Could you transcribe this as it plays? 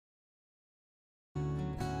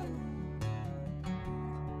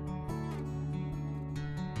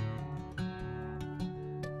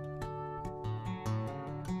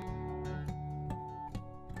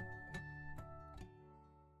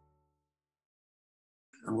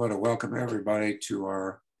I'm going to welcome everybody to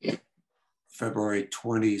our February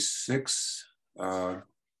 26th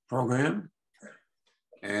program.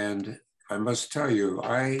 And I must tell you,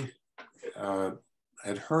 I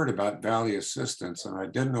had heard about Valley Assistance and I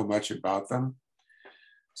didn't know much about them.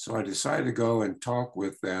 So I decided to go and talk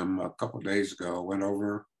with them a couple of days ago. Went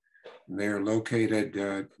over, and they're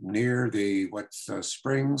located near the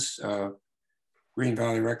Springs Green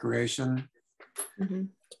Valley Recreation,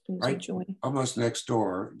 right, almost next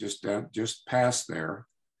door, just past there,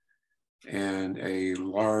 and a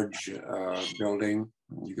large building.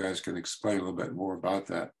 You guys can explain a little bit more about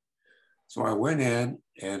that. So I went in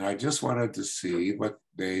and I just wanted to see what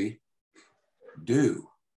they do,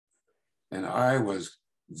 and I was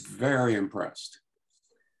very impressed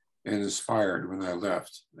and inspired when I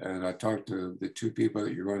left. And I talked to the two people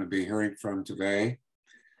that you're going to be hearing from today,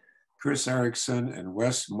 Chris Erickson and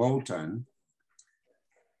Wes Moulton.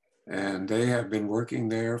 And they have been working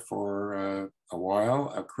there for a while.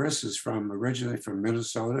 Chris is originally from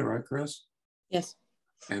Minnesota, right, Chris? Yes.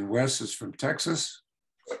 And Wes is from Texas.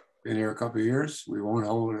 Been here a couple of years. We won't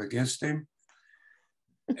hold it against him.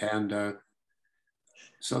 And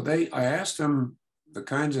so I asked them the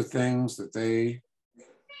kinds of things that they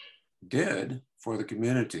did for the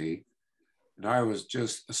community, and I was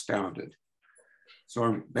just astounded. So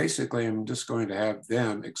I'm just going to have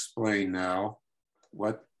them explain now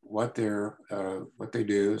what they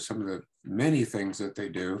do, some of the many things that they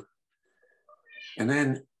do. And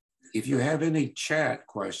then if you have any chat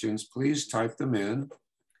questions, please type them in.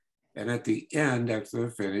 And at the end, after they're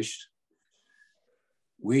finished,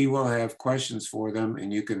 we will have questions for them,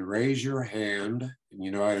 and you can raise your hand, and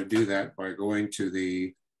you know how to do that by going to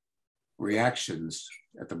the reactions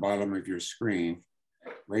at the bottom of your screen.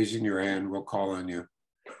 Raising your hand, we'll call on you.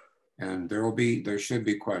 And there should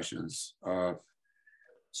be questions.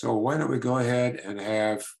 So why don't we go ahead and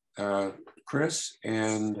have Chris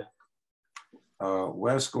and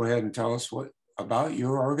Wes go ahead and tell us about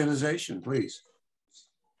your organization, please.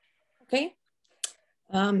 Okay.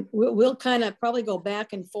 We'll kind of probably go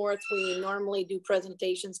back and forth. We normally do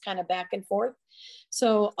presentations kind of back and forth.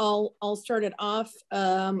 So I'll start it off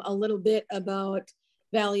a little bit about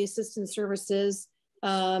Valley Assistance Services.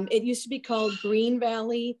 It used to be called Green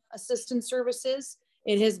Valley Assistance Services.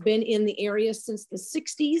 It has been in the area since the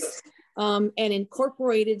 60s and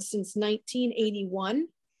incorporated since 1981.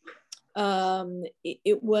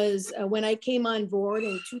 It was when I came on board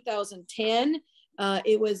in 2010,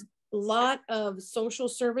 it was a lot of social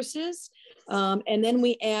services, and then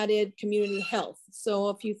we added community health. So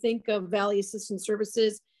if you think of Valley Assistance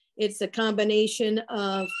Services, it's a combination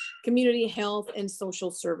of community health and social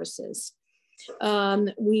services.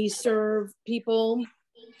 We serve people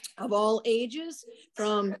of all ages,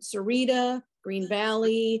 from Sarita, Green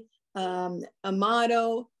Valley,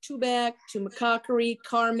 Amado, Tubac, Tumacacori,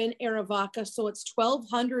 Carmen, Arivaca. So it's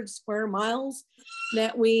 1,200 square miles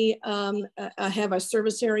that we have a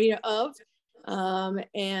service area of.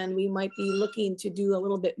 And we might be looking to do a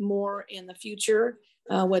little bit more in the future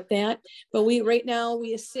with that. But right now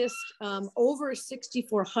we assist over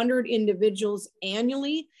 6,400 individuals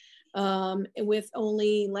annually with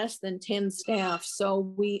only less than 10 staff.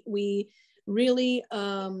 So we really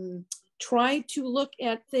try to look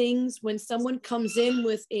at things when someone comes in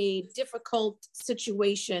with a difficult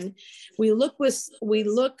situation. We look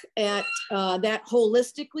at that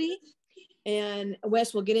holistically, and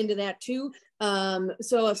Wes will get into that too.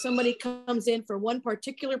 So if somebody comes in for one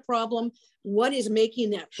particular problem, what is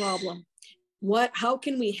making that problem? How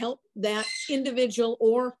can we help that individual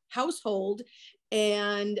or household,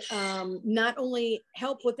 and not only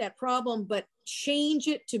help with that problem, but change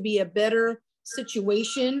it to be a better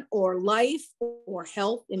situation or life or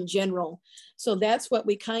health in general. So that's what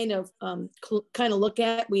we kind of look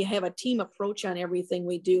at. We have a team approach on everything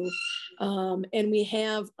we do. And we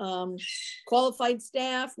have qualified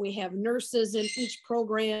staff. We have nurses in each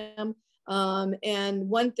program. And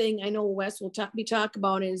one thing I know Wes will talk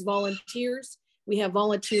about is volunteers. We have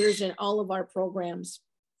volunteers in all of our programs.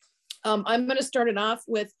 I'm going to start it off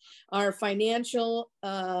with our financial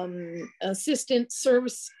assistance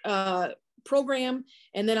service program,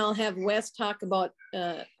 and then I'll have Wes talk about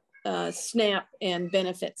SNAP and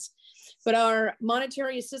benefits. But our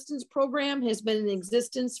monetary assistance program has been in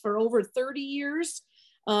existence for over 30 years.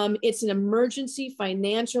 It's an emergency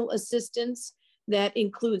financial assistance that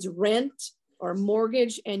includes rent or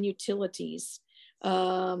mortgage and utilities.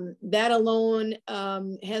 That alone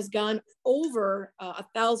has gone over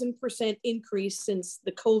 1,000% increase since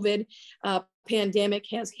the COVID pandemic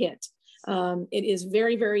has hit. It is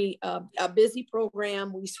very, very a busy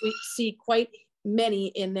program. We see quite many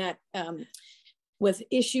in that with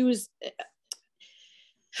issues.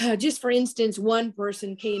 Just for instance, one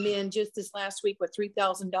person came in just this last week with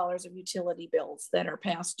 $3,000 of utility bills that are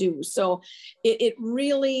past due. So it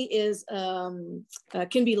really is, can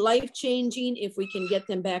be life-changing if we can get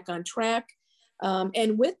them back on track.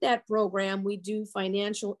 And with that program, we do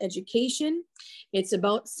financial education. It's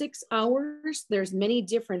about 6 hours. There's many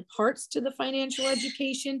different parts to the financial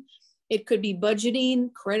education. It could be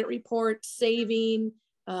budgeting, credit report, saving,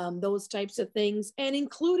 those types of things. And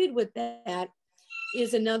included with that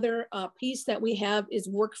is another piece that we have is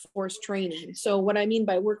workforce training. So what I mean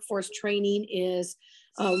by workforce training is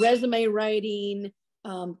resume writing,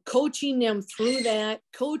 coaching them through that,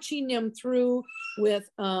 coaching them through with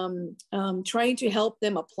trying to help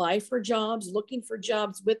them apply for jobs, looking for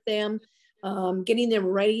jobs with them, getting them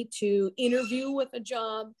ready to interview with a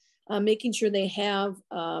job, making sure they have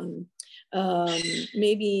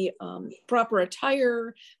maybe proper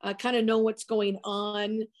attire, kind of know what's going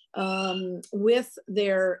on with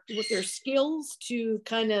their skills to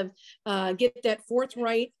kind of get that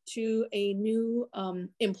forthright to a new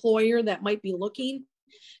employer that might be looking.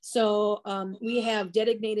 So we have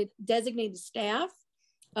designated staff,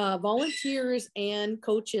 volunteers and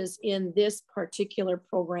coaches in this particular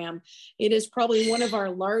program. It is probably one of our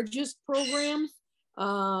largest programs,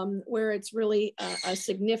 where it's really a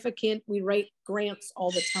significant, we write grants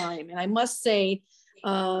all the time. And I must say,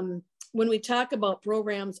 when we talk about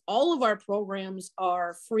programs, all of our programs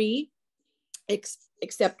are free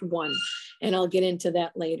except one, and I'll get into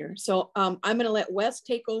that later. So I'm going to let Wes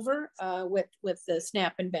take over with the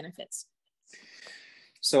SNAP and benefits.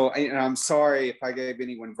 So I'm sorry if I gave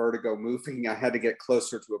anyone vertigo moving. I had to get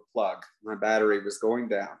closer to a plug. My battery was going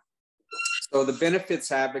down. So the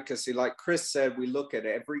benefits advocacy, like Chris said, we look at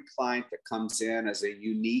every client that comes in as a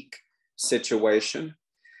unique situation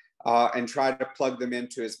and try to plug them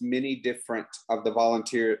into as many different of the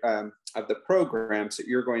volunteer, of the programs that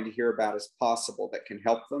you're going to hear about as possible that can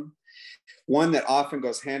help them. One that often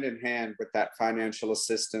goes hand in hand with that financial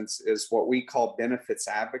assistance is what we call benefits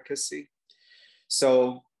advocacy.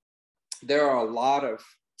 So there are a lot of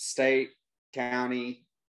state, county,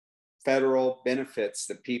 federal benefits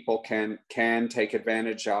that people can take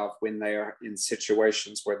advantage of when they are in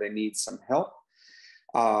situations where they need some help.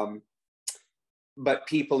 But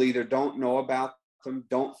people either don't know about them,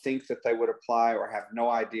 don't think that they would apply, or have no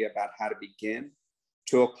idea about how to begin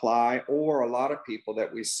to apply. Or a lot of people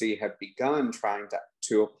that we see have begun trying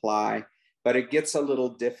to apply, but it gets a little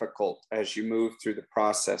difficult as you move through the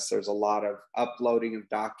process. There's a lot of uploading of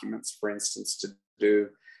documents, for instance, to do,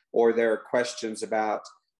 or there are questions about,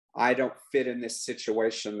 I don't fit in this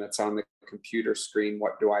situation that's on the computer screen.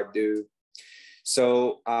 What do I do?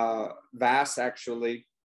 So VAS, actually,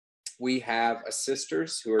 we have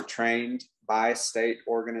assisters who are trained by a state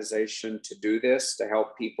organization to do this, to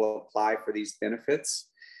help people apply for these benefits.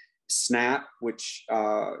 SNAP, which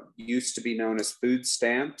used to be known as food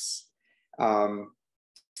stamps,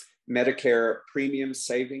 Medicare premium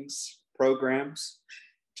savings programs,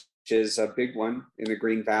 which is a big one in the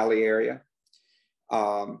Green Valley area.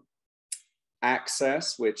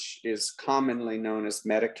 Access, which is commonly known as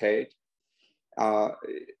Medicaid,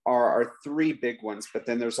 are three big ones. But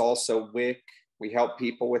then there's also WIC. We help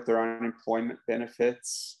people with their unemployment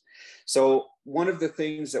benefits. So one of the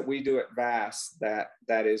things that we do at VAS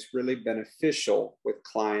that is really beneficial with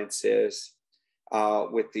clients is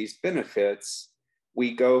with these benefits,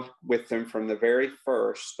 we go with them from the very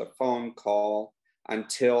first, the phone call,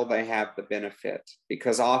 until they have the benefit,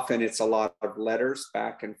 because often it's a lot of letters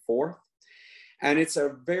back and forth. And it's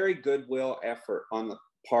a very goodwill effort on the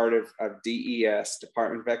part of DES,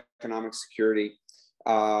 Department of Economic Security,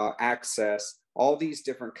 Access, all these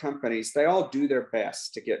different companies. They all do their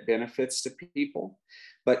best to get benefits to people,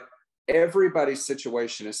 but everybody's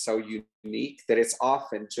situation is so unique that it's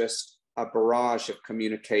often just a barrage of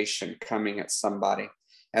communication coming at somebody.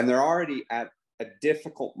 And they're already at a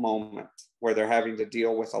difficult moment where they're having to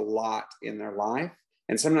deal with a lot in their life.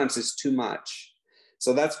 And sometimes it's too much.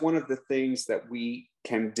 So that's one of the things that we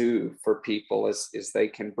can do for people is they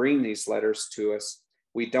can bring these letters to us.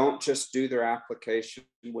 We don't just do their application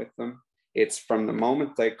with them. It's from the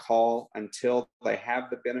moment they call until they have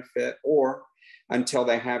the benefit, or until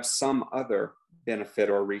they have some other benefit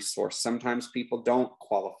or resource. Sometimes people don't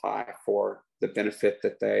qualify for the benefit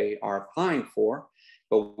that they are applying for,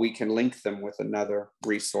 but we can link them with another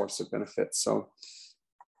resource of benefits. So,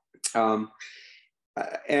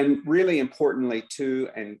 and really importantly too,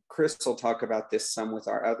 and Chris will talk about this some with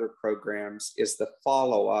our other programs, is the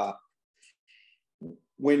follow-up.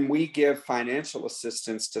 When we give financial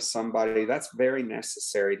assistance to somebody, that's very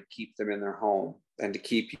necessary to keep them in their home and to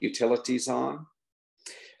keep utilities on.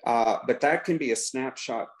 But that can be a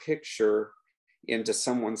snapshot picture into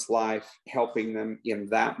someone's life, helping them in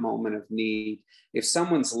that moment of need. If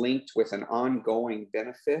someone's linked with an ongoing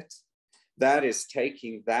benefit, that is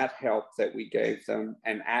taking that help that we gave them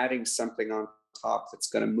and adding something on top that's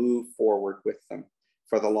going to move forward with them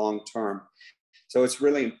for the long term. So it's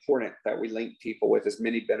really important that we link people with as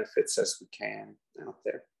many benefits as we can out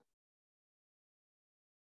there.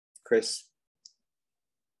 Chris.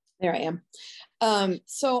 There I am.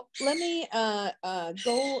 So let me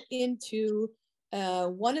go into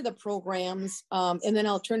one of the programs, and then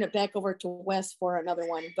I'll turn it back over to Wes for another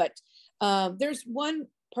one. But there's one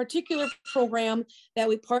particular program that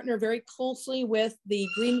we partner very closely with the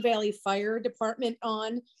Green Valley Fire Department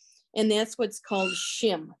on, and that's what's called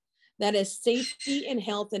SHIM. That is Safety and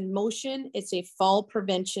Health in Motion. It's a fall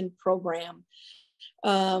prevention program.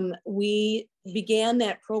 We began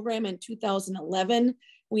that program in 2011.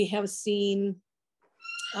 We have seen,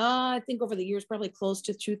 I think over the years, probably close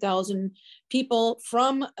to 2,000 people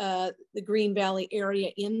from the Green Valley area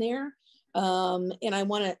in there. And I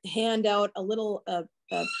want to hand out a little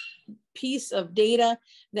piece of data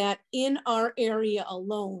that in our area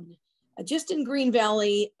alone, just in Green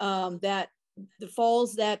Valley, that the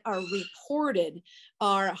falls that are reported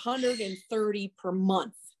are 130 per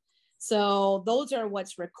month. So those are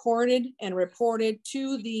what's recorded and reported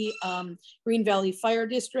to the Green Valley Fire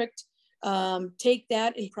District. Take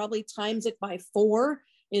that and probably times it by 4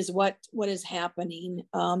 is what is happening.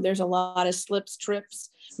 There's a lot of slips, trips.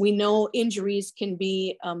 We know injuries can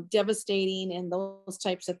be devastating and those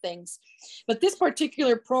types of things. But this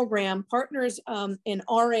particular program partners an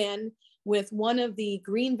RN with one of the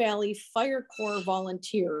Green Valley Fire Corps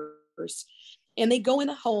volunteers. And they go in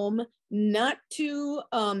the home not to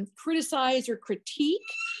criticize or critique,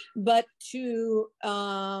 but to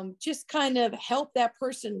just kind of help that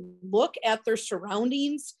person look at their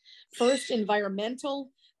surroundings. First,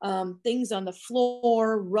 environmental, things on the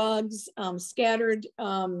floor, rugs, scattered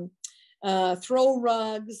throw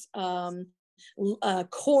rugs,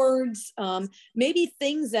 cords, maybe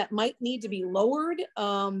things that might need to be lowered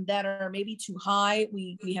that are maybe too high.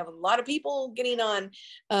 We have a lot of people getting on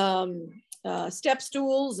step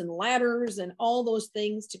stools and ladders and all those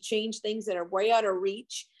things to change things that are way out of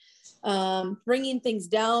reach. Bringing things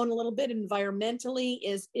down a little bit environmentally,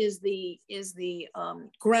 is the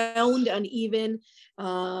ground uneven?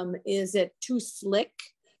 Is it too slick?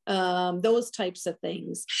 Those types of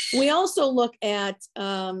things. We also look at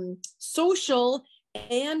social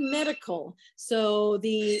and medical. So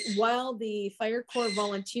while the Fire Corps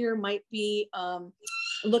volunteer might be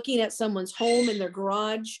looking at someone's home in their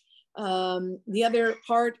garage, the other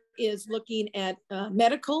part is looking at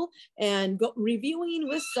medical and reviewing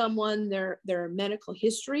with someone their medical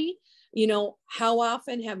history. You know, how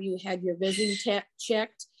often have you had your vision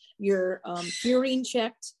checked, your hearing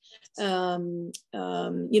checked? You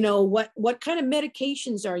know, what kind of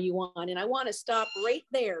medications are you on? And I want to stop right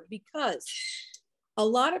there because a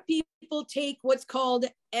lot of people take what's called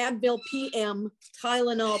Advil PM,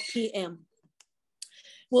 Tylenol PM.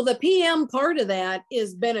 Well, the PM part of that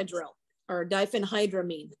is Benadryl or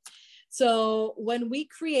diphenhydramine. So when we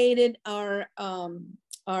created our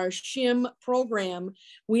SHIM program,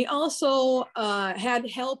 we also had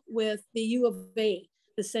help with the U of A,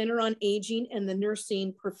 the Center on Aging, and the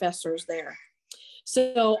nursing professors there.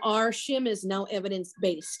 So our SHIM is now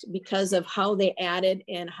evidence-based because of how they added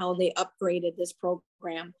and how they upgraded this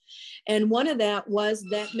program. And one of that was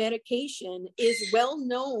that medication is well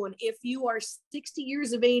known. If you are 60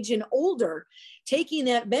 years of age and older, taking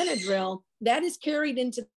that Benadryl, that is carried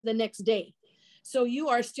into the next day. So you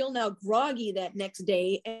are still now groggy that next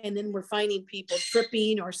day. And then we're finding people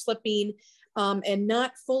tripping or slipping and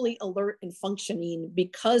not fully alert and functioning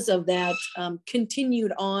because of that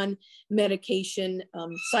continued on medication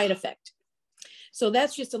side effect. So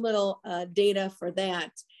that's just a little data for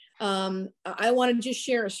that. I want to just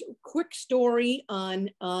share a quick story on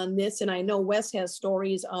this, and I know Wes has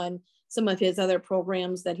stories on some of his other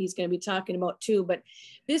programs that he's going to be talking about too, but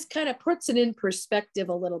this kind of puts it in perspective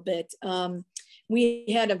a little bit. We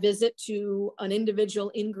had a visit to an individual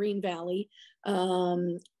in Green Valley.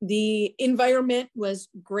 The environment was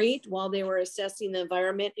great. While they were assessing the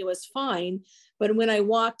environment, it was fine. But when I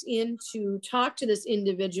walked in to talk to this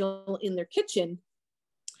individual in their kitchen,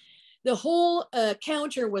 the whole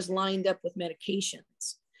counter was lined up with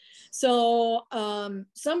medications. So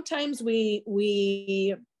sometimes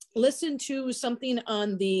we listen to something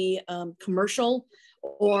on the commercial,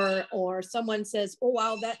 or someone says, oh,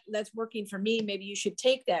 wow, that's working for me. Maybe you should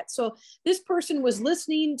take that. So this person was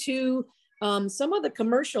listening to some of the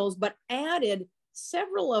commercials, but added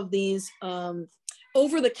several of these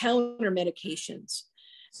over-the-counter medications.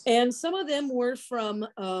 And some of them were from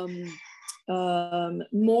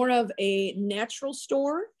more of a natural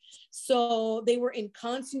store. So they were in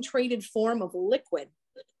concentrated form of liquid.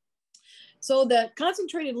 So the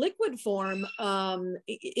concentrated liquid form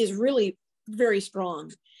is really very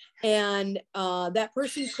strong. And that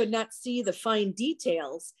person could not see the fine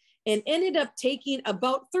details and ended up taking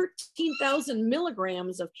about 13,000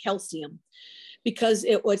 milligrams of calcium, because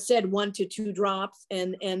it was said 1 to 2 drops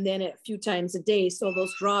and then a few times a day. So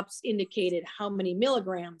those drops indicated how many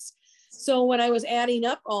milligrams. So when I was adding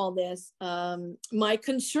up all this, my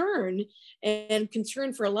concern and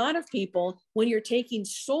concern for a lot of people when you're taking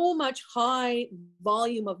so much high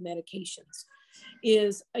volume of medications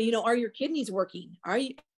is, are your kidneys working?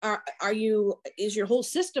 Is your whole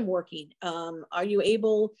system working? Are you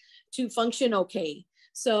able to function okay?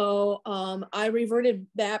 So I reverted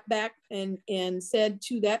that back and said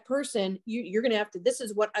to that person, you're going to have to, this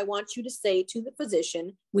is what I want you to say to the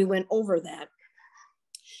physician. We went over that.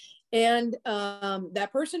 And that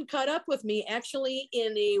person caught up with me actually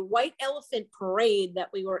in a white elephant parade that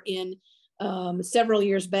we were in several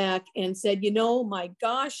years back, and said, my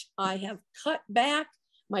gosh, I have cut back.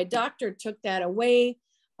 My doctor took that away.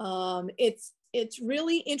 It's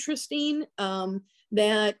really interesting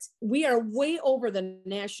that we are way over the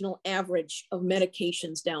national average of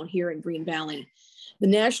medications down here in Green Valley. The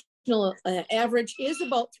national average is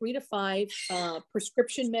about 3 to 5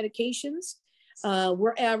 prescription medications.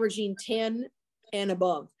 We're averaging 10 and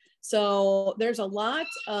above. So there's a lot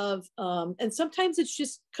of, and sometimes it's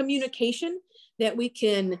just communication that we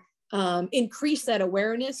can increase that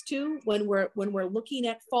awareness to when we're looking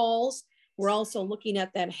at falls. We're also looking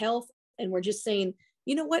at that health, and we're just saying,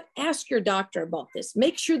 you know what, ask your doctor about this.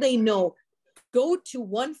 Make sure they know. Go to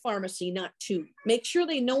one pharmacy, not 2. Make sure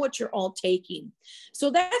they know what you're all taking. So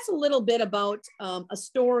that's a little bit about a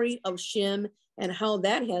story of SHIM and how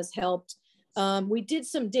that has helped. We did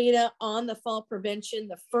some data on the fall prevention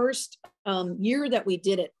the first year that we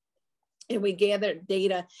did it. And we gathered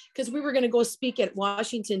data because we were going to go speak at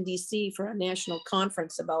Washington, D.C. for a national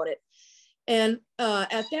conference about it. And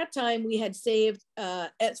at that time, we had saved,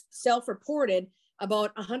 self-reported,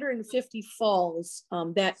 about 150 falls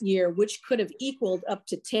that year, which could have equaled up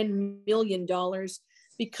to $10 million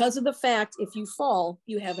because of the fact if you fall,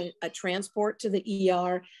 you have a transport to the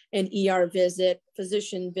ER, an ER visit,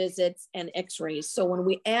 physician visits, and x-rays. So when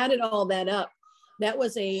we added all that up, that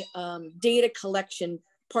was a data collection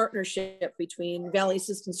partnership between Valley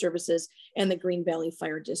Assistance Services and the Green Valley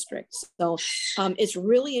Fire District. So it's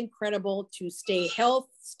really incredible to stay healthy,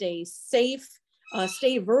 stay safe,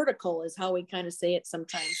 stay vertical is how we kind of say it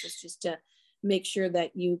sometimes. It's just to make sure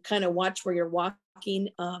that you kind of watch where you're walking.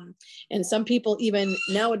 And some people even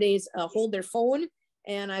nowadays hold their phone,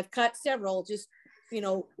 and I've caught several just,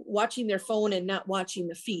 watching their phone and not watching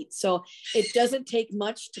the feet. So it doesn't take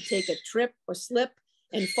much to take a trip or slip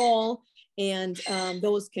and fall. And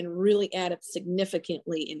those can really add up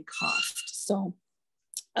significantly in cost. So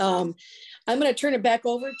I'm going to turn it back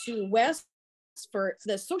over to Wes for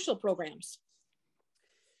the social programs.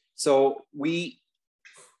 So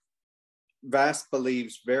VAST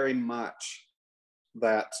believes very much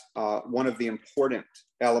that one of the important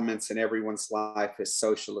elements in everyone's life is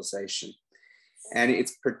socialization. And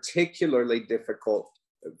it's particularly difficult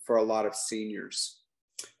for a lot of seniors.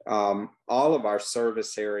 All of our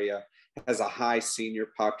service area has a high senior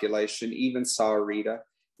population, even Sahuarita.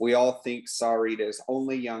 We all think Sahuarita is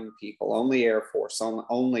only young people, only Air Force,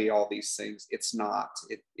 only all these things. It's not.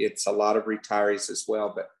 It's a lot of retirees as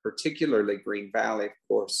well, but particularly Green Valley, of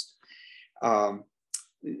course,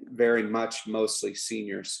 very much mostly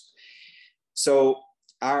seniors. So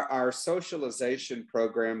our socialization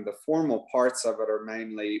program, the formal parts of it are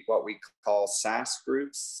mainly what we call SAS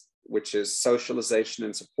groups, which is Socialization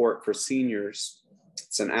and Support for Seniors.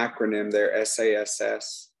 It's an acronym there,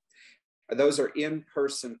 SASS. Those are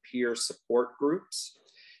in-person peer support groups.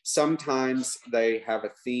 Sometimes they have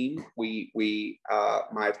a theme. We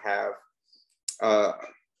might have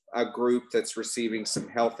a group that's receiving some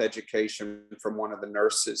health education from one of the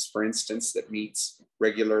nurses, for instance, that meets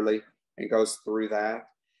regularly and goes through that.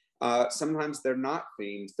 Sometimes they're not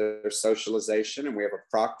themed, they're socialization, and we have a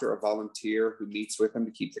proctor, a volunteer who meets with them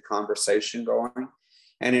to keep the conversation going.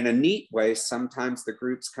 And in a neat way, sometimes the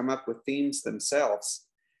groups come up with themes themselves.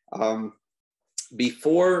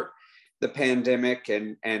 Before the pandemic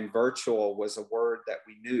and virtual was a word that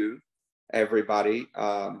we knew, everybody,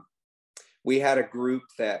 we had a group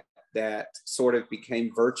that sort of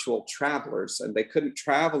became virtual travelers, and they couldn't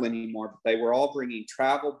travel anymore, but they were all bringing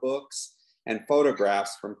travel books and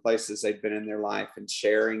photographs from places they'd been in their life and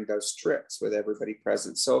sharing those trips with everybody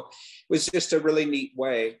present. So it was just a really neat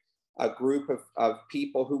way. A group of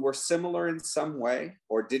people who were similar in some way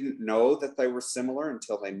or didn't know that they were similar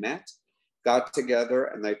until they met, got together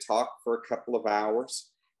and they talked for a couple of hours.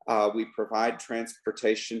 We provide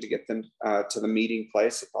transportation to get them to the meeting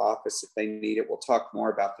place at the office if they need it. We'll talk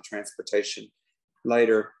more about the transportation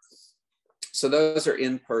later. So those are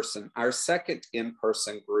in person. Our second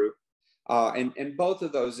in-person group, and both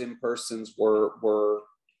of those in-persons were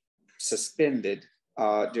suspended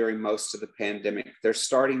during most of the pandemic. They're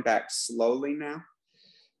starting back slowly now.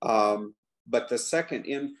 But the second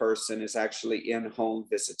in-person is actually in-home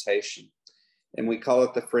visitation. And we call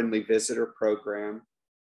it the Friendly Visitor Program.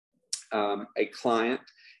 A client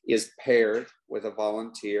is paired with a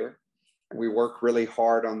volunteer. And we work really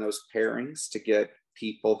hard on those pairings to get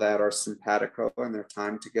people that are simpatico in their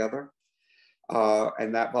time together.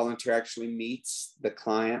 And that volunteer actually meets the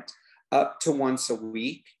client up to once a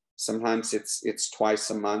week. Sometimes it's twice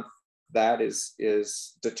a month. That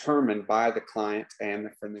is determined by the client and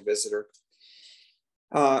the friendly visitor.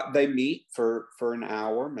 They meet for an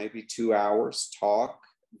hour, maybe 2 hours, talk,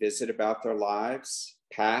 visit about their lives,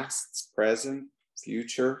 past, present,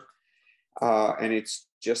 future. And it's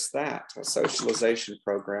just that, a socialization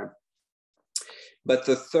program. But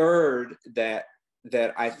the third that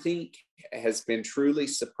I think has been truly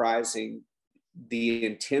surprising the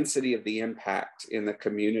intensity of the impact in the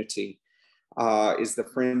community is the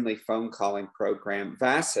friendly phone calling program.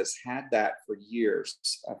 VAS has had that for years,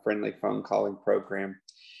 a friendly phone calling program.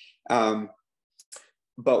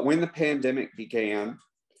 But when the pandemic began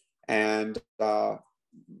and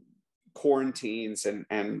quarantines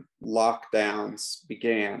and lockdowns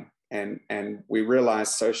began, and we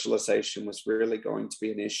realized socialization was really going to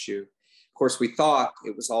be an issue. Of course, we thought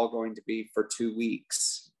it was all going to be for 2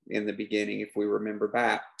 weeks in the beginning, if we remember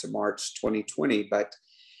back to March 2020, but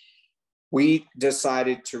we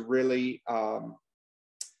decided to really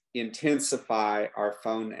intensify our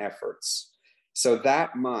phone efforts. So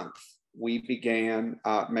that month, we began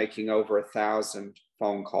making over 1,000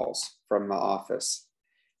 phone calls from the office.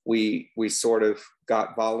 We sort of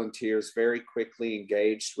got volunteers very quickly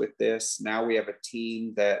engaged with this. Now we have a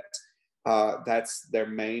team that's their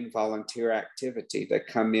main volunteer activity. They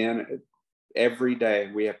come in every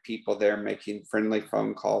day. We have people there making friendly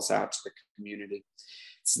phone calls out to the community.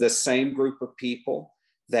 It's the same group of people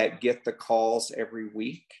that get the calls every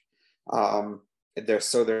week.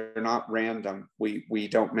 They're not random. We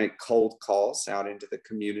don't make cold calls out into the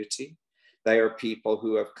community. They are people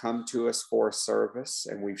who have come to us for a service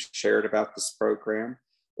and we've shared about this program,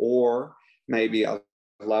 or maybe a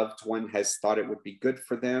loved one has thought it would be good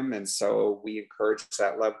for them. And so we encourage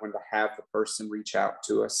that loved one to have the person reach out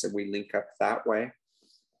to us and we link up that way.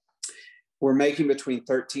 We're making between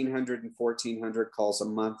 1,300 and 1,400 calls a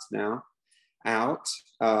month now out.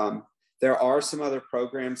 There are some other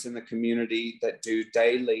programs in the community that do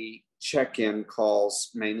daily check-in calls,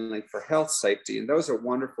 mainly for health safety. And those are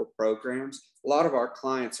wonderful programs. A lot of our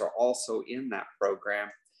clients are also in that program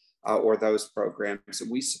or those programs,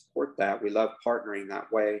 and we support that. We love partnering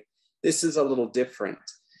that way. This is a little different,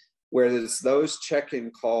 whereas those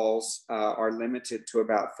check-in calls are limited to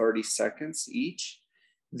about 30 seconds each.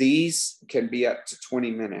 These can be up to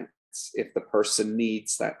 20 minutes if the person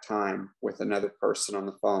needs that time with another person on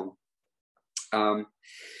the phone.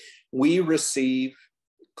 We receive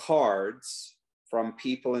cards from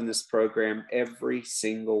people in this program every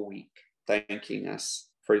single week thanking us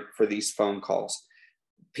for these phone calls.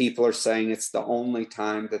 People are saying it's the only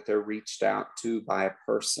time that they're reached out to by a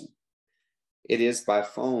person. It is by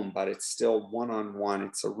phone, but it's still one-on-one.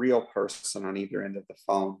 It's a real person on either end of the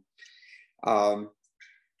phone.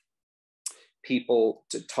 People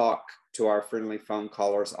to talk to our friendly phone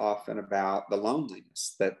callers often about the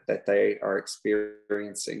loneliness that they are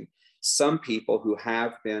experiencing. Some people who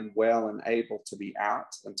have been well and able to be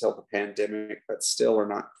out until the pandemic, but still are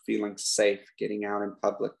not feeling safe getting out in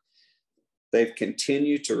public. They've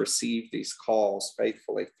continued to receive these calls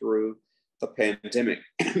faithfully through the pandemic,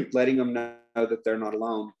 letting them know that they're not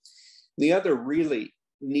alone. The other really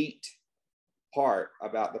neat part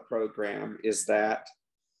about the program is that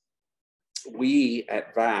we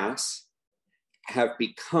at VAS have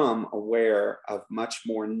become aware of much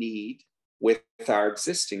more need with our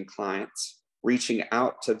existing clients, reaching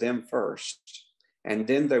out to them first, and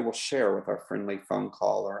then they will share with our friendly phone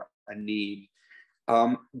caller a need.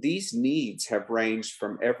 These needs have ranged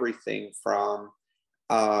from everything from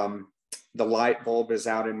the light bulb is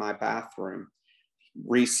out in my bathroom.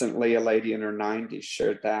 Recently, a lady in her 90s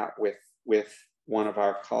shared that with one of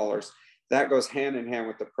our callers. that goes hand in hand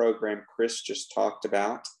with the program Chris just talked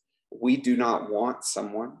about. We do not want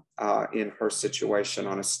someone in her situation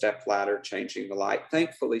on a step ladder changing the light.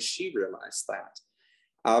 Thankfully, she realized that,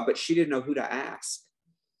 but she didn't know who to ask.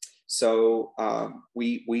 So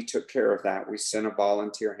we took care of that. We sent a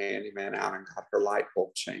volunteer handyman out and got her light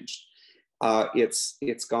bulb changed.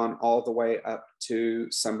 It's gone all the way up to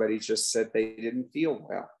somebody just said they didn't feel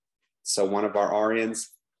well. So one of our RNs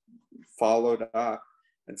followed up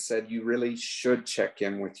and said, you really should check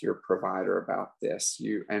in with your provider about this.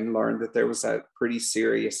 And learned that there was a pretty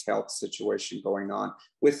serious health situation going on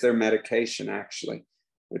with their medication, actually,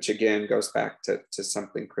 which again goes back to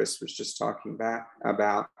something Chris was just talking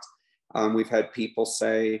about. We've had people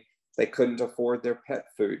say they couldn't afford their pet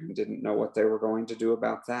food and didn't know what they were going to do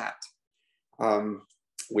about that.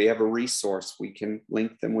 We have a resource. We can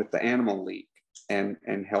link them with the Animal League and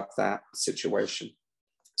help that situation.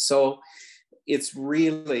 So it's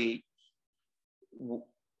really,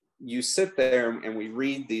 you sit there and we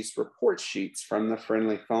read these report sheets from the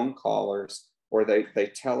friendly phone callers, or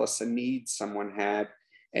they tell us a need someone had,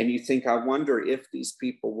 and you think, I wonder if these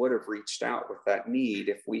people would have reached out with that need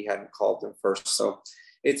if we hadn't called them first. So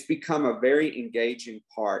it's become a very engaging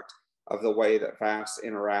part of the way that VAS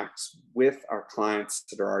interacts with our clients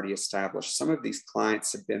that are already established. Some of these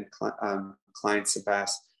clients have been clients of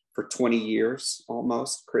VAS for 20 years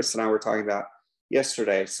almost. Chris and I were talking about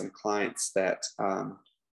yesterday some clients that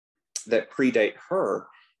that predate her,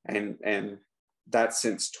 and that's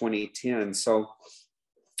since 2010. So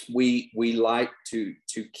we like to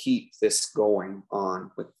keep this going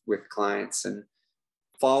on with clients and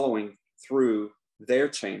following through their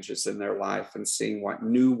changes in their life and seeing what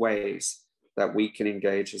new ways that we can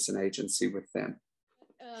engage as an agency with them.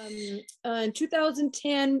 In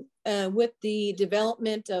 2010, with the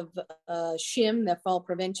development of SHIM, the Fall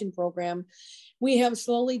Prevention Program, we have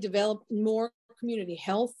slowly developed more community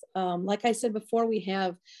health. Like I said before, we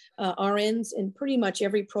have RNs in pretty much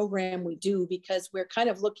every program we do, because we're kind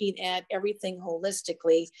of looking at everything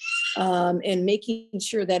holistically, and making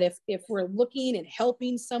sure that if we're looking and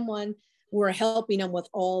helping someone, we're helping them with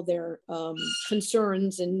all their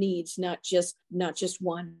concerns and needs, not just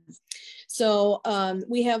one. So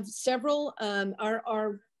we have several,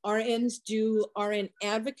 our RNs do RN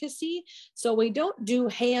advocacy. So we don't do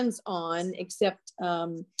hands-on except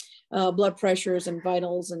blood pressures and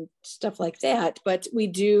vitals and stuff like that, but we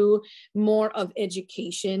do more of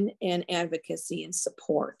education and advocacy and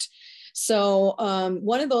support. So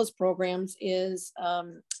one of those programs is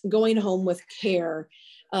Going Home with Care.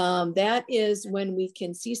 That is when we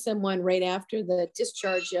can see someone right after the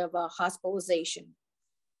discharge of a hospitalization.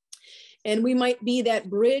 And we might be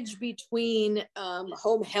that bridge between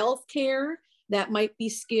home health care that might be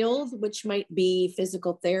skilled, which might be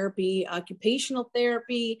physical therapy, occupational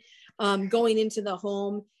therapy, going into the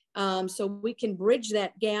home. So we can bridge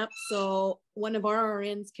that gap. So one of our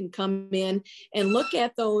RNs can come in and look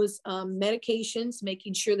at those medications,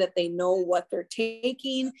 making sure that they know what they're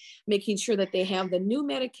taking, making sure that they have the new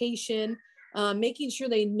medication, making sure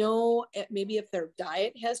they know maybe if their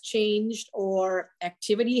diet has changed or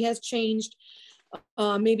activity has changed.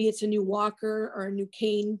 Maybe it's a new walker or a new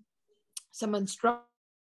cane, some instructions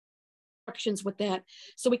with that.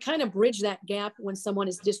 So we kind of bridge that gap when someone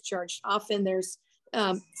is discharged. Often there's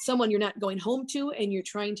someone you're not going home to and you're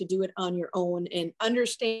trying to do it on your own, and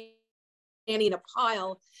understanding a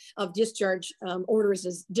pile of discharge orders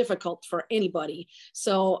is difficult for anybody.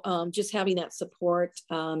 So just having that support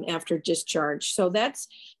after discharge. So that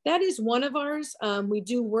is one of ours. We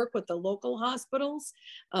do work with the local hospitals,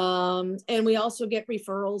 and we also get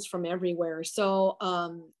referrals from everywhere. So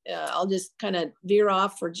I'll just kind of veer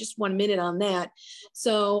off for just 1 minute on that.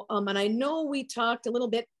 So, and I know we talked a little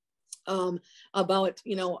bit about,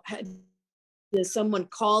 does someone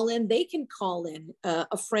call in? They can call in,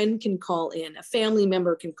 a friend can call in, a family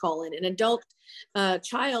member can call in, an adult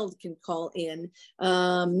child can call in,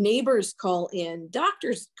 neighbors call in,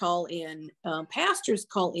 doctors call in, pastors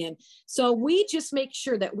call in. So we just make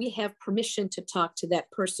sure that we have permission to talk to that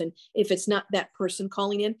person if it's not that person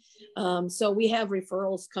calling in. So we have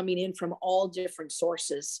referrals coming in from all different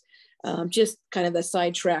sources. Just kind of the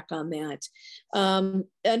sidetrack on that.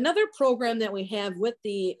 Another program that we have with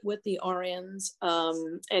the RNs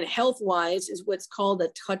and health-wise is what's called a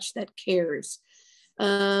Touch That Cares.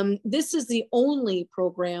 This is the only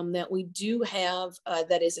program that we do have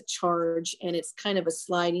that is a charge, and it's kind of a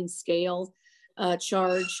sliding scale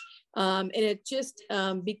charge. And it just,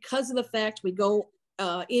 because of the fact we go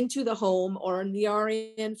into the home, or the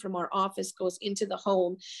RN from our office goes into the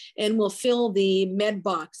home and will fill the med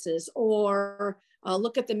boxes, or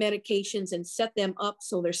look at the medications and set them up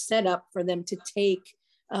so they're set up for them to take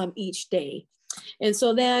each day. And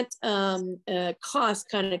so that cost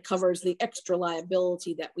kind of covers the extra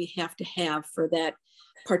liability that we have to have for that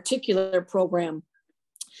particular program.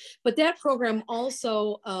 But that program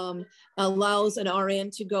also allows an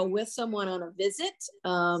RN to go with someone on a visit,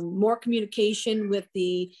 more communication with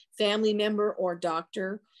the family member or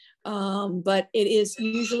doctor. But it is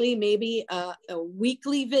usually maybe a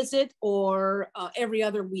weekly visit or every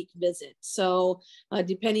other week visit. So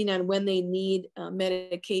depending on when they need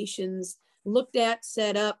medications looked at,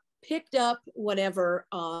 set up, picked up, whatever,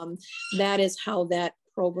 that is how that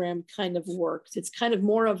program kind of works. It's kind of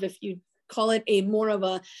more of, if you call it, a more of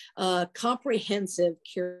a comprehensive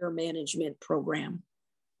care management program.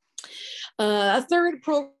 A third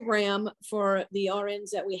program for the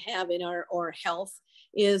RNs that we have in our health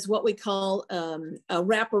is what we call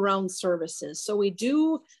wraparound services. So we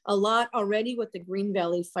do a lot already with the Green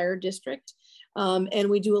Valley Fire District, and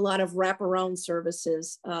we do a lot of wraparound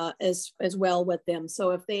services as well with them.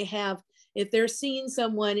 So if they're seeing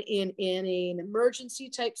someone in an emergency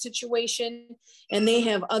type situation and they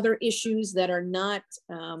have other issues that are not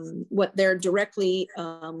what they're directly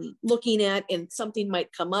looking at, and something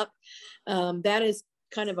might come up, that is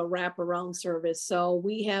kind of a wraparound service. So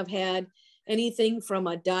we have had anything from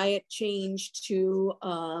a diet change to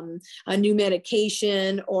a new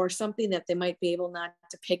medication, or something that they might be able not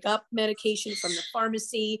to pick up medication from the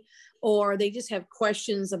pharmacy, or they just have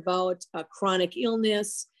questions about a chronic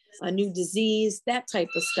illness, a new disease, that type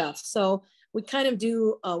of stuff. So we kind of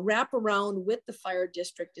do a wraparound with the fire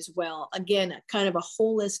district as well. Again, kind of a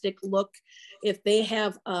holistic look. If they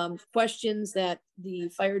have questions that the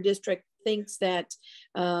fire district thinks that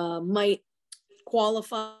might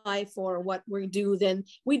qualify for what we do, then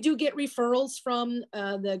we do get referrals from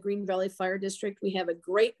the Green Valley Fire District. We have a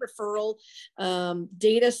great referral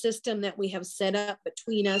data system that we have set up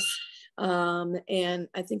between us. And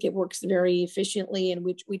I think it works very efficiently, and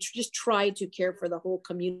we just try to care for the whole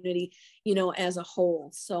community, as a whole.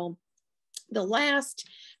 So the last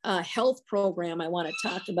health program I want to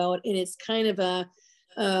talk about, and it's kind of a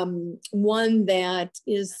one that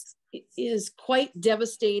is quite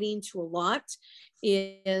devastating to a lot,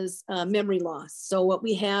 is memory loss. So what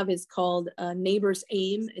we have is called Neighbors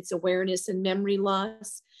AIM. It's awareness and memory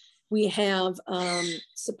loss. We have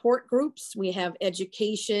support groups, we have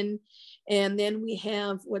education, and then we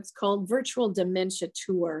have what's called virtual dementia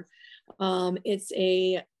tour. It's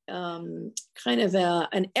a kind of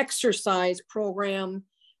an exercise program,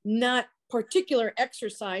 not particular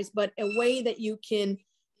exercise, but a way that you can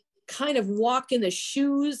kind of walk in the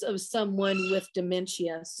shoes of someone with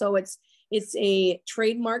dementia. So it's a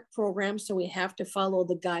trademark program, so we have to follow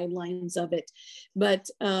the guidelines of it. But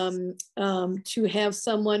to have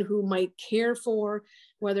someone who might care for,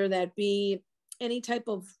 whether that be any type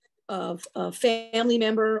of family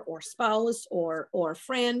member or spouse or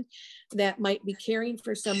friend that might be caring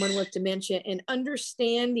for someone with dementia, and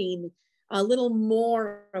understanding a little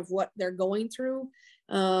more of what they're going through.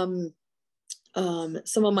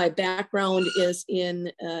 Some of my background is in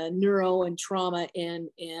neuro and trauma, and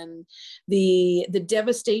the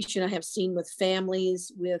devastation I have seen with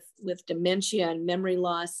families with dementia and memory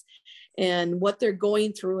loss, and what they're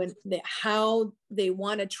going through, and how they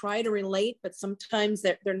want to try to relate, but sometimes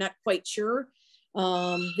they're not quite sure.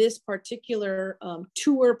 This particular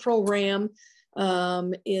tour program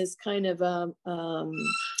is kind of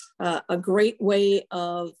a great way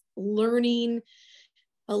of learning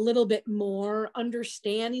a little bit more,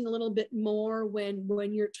 understanding a little bit more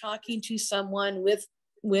when you're talking to someone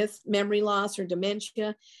with memory loss or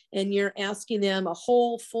dementia, and you're asking them a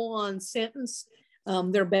whole full-on sentence,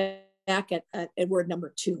 they're back at word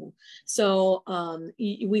number 2. So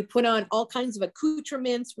we put on all kinds of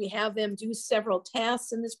accoutrements. We have them do several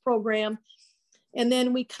tasks in this program, and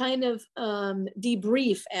then we kind of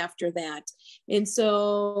debrief after that. And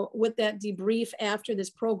so with that debrief after this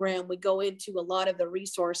program, we go into a lot of the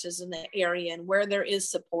resources in the area and where there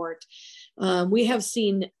is support. We have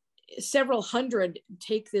seen several hundred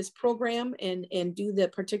take this program and do the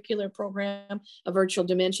particular program, a virtual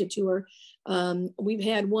dementia tour. We've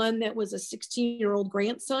had one that was a 16-year-old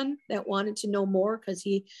grandson that wanted to know more because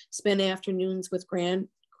he spent afternoons with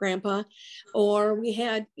grandpa, or we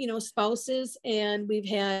had, spouses, and we've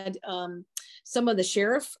had some of the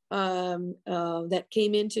sheriff that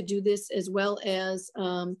came in to do this, as well as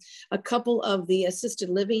a couple of the assisted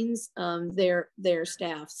livings, their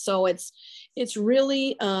staff. So it's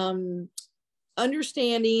really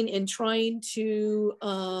understanding and trying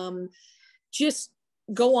to just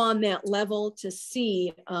go on that level to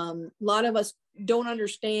see. A lot of us don't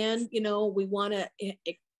understand, we want to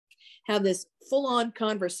have this full-on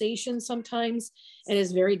conversation sometimes, and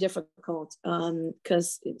it's very difficult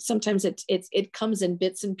because sometimes it comes in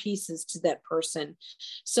bits and pieces to that person.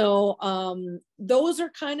 So those are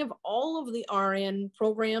kind of all of the RN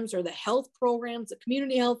programs, or the health programs, the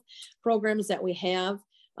community health programs that we have.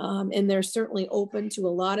 And they're certainly open to a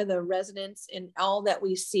lot of the residents and all that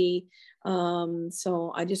we see.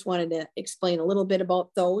 So I just wanted to explain a little bit about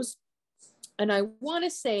those. And I want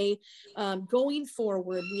to say, going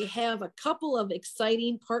forward, we have a couple of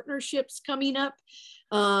exciting partnerships coming up.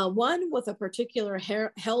 One with a particular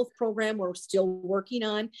health program we're still working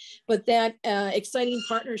on, but that exciting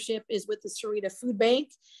partnership is with the Sarita Food Bank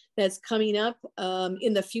that's coming up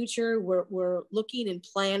in the future. We're looking and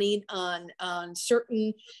planning on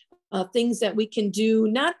certain things that we can do,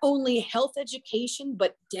 not only health education,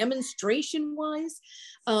 but demonstration wise,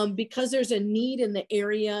 because there's a need in the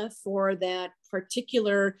area for that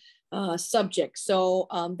particular subject. So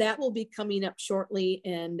that will be coming up shortly,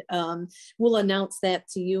 and we'll announce that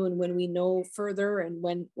to you, and when we know further and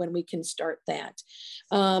when we can start that.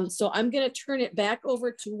 So I'm going to turn it back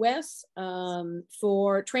over to Wes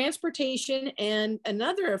for transportation, and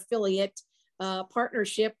another affiliate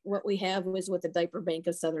partnership. What we have was with the Diaper Bank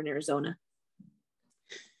of Southern Arizona.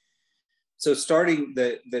 So starting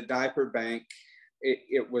the Diaper Bank,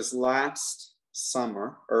 it was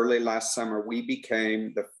early last summer, we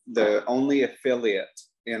became the only affiliate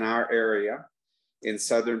in our area in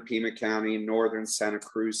Southern Pima County, Northern Santa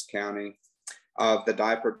Cruz County, of the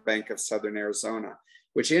Diaper Bank of Southern Arizona,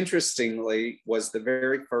 which interestingly was the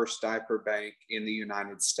very first diaper bank in the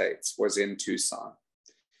United States, was in Tucson.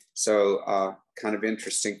 So kind of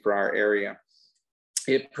interesting for our area.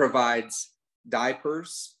 It provides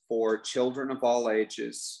diapers for children of all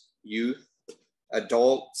ages, youth,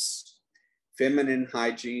 adults, feminine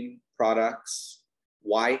hygiene products,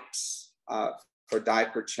 wipes for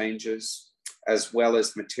diaper changes, as well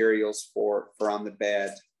as materials for on the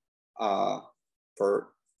bed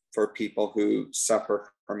for people who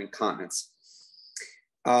suffer from incontinence.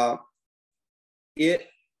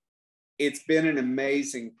 It's been an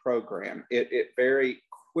amazing program. It very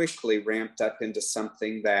quickly ramped up into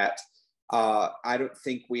something that I don't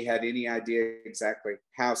think we had any idea exactly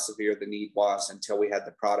how severe the need was until we had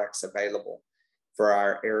the products available for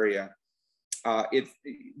our area.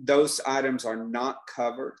 Those items are not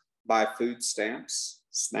covered by food stamps,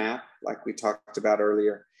 SNAP, like we talked about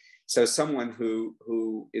earlier. So someone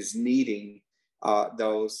who is needing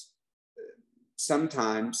those,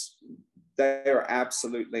 sometimes they are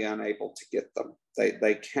absolutely unable to get them.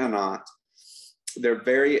 They cannot. They're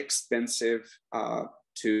very expensive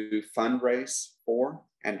to fundraise for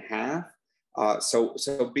and have.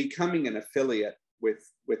 So becoming an affiliate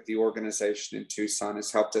with the organization in Tucson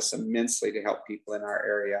has helped us immensely to help people in our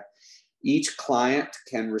area. Each client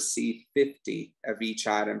can receive 50 of each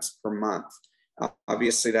items per month.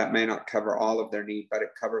 Obviously, that may not cover all of their need, but it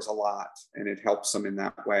covers a lot, and it helps them in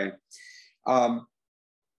that way.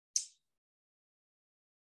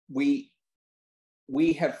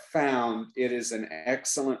 We have found it is an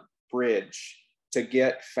excellent bridge to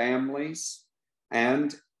get families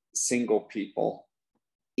and single people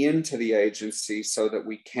into the agency so that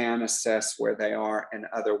we can assess where they are and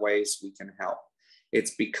other ways we can help.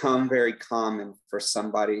 It's become very common for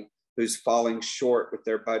somebody who's falling short with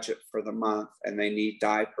their budget for the month and they need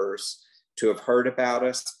diapers to have heard about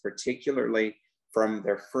us, particularly from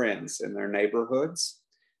their friends in their neighborhoods.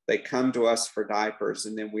 They come to us for diapers,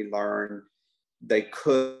 and then we learn they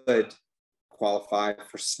could qualify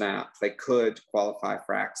for SNAP. They could qualify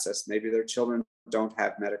for access. Maybe their children don't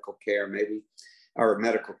have medical care, or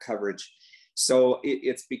medical coverage. So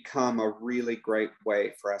it's become a really great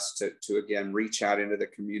way for us to again, reach out into the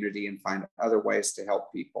community and find other ways to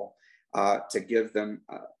help people, to give them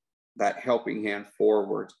that helping hand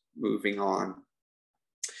forward, moving on.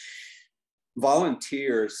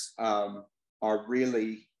 Volunteers are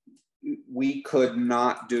really, we could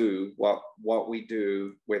not do what we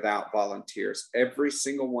do without volunteers. Every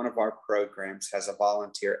single one of our programs has a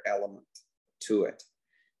volunteer element to it.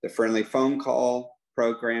 The friendly phone call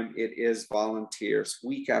program, it is volunteers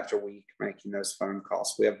week after week making those phone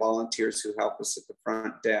calls. We have volunteers who help us at the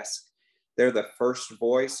front desk. They're the first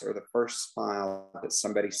voice or the first smile that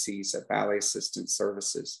somebody sees at Valley Assistance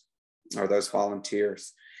Services, are those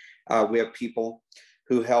volunteers. We have people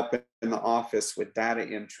who help in the office with data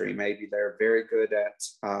entry. Maybe they're very good at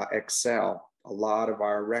Excel. A lot of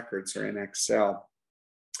our records are in Excel.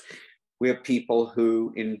 We have people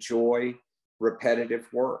who enjoy repetitive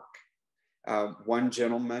work. One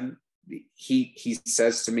gentleman he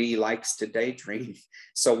says to me he likes to daydream.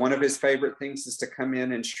 So one of his favorite things is to come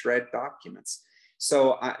in and shred documents.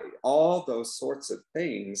 So all those sorts of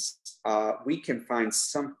things, we can find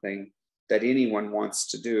something that anyone wants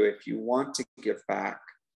to do. If you want to give back,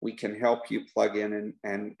 we can help you plug in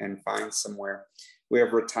and find somewhere. We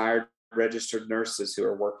have retired registered nurses who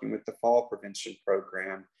are working with the fall prevention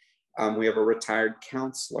program. We have a retired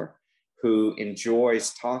counselor who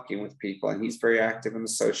enjoys talking with people, and he's very active in the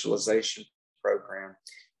socialization program.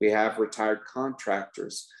 We have retired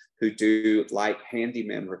contractors who do light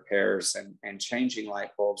handyman repairs and changing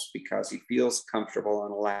light bulbs because he feels comfortable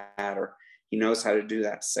on a ladder. He knows how to do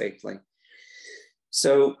that safely.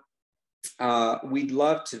 So we'd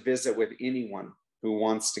love to visit with anyone who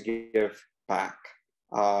wants to give back.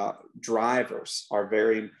 Drivers are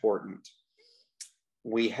very important.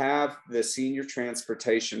 We have the senior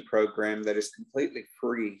transportation program that is completely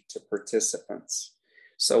free to participants.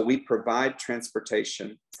 So we provide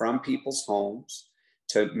transportation from people's homes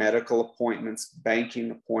to medical appointments, banking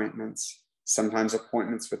appointments, sometimes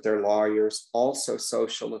appointments with their lawyers, also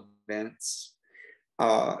social events,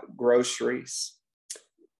 groceries.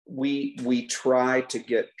 We try to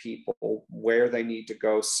get people where they need to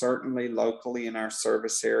go, certainly locally in our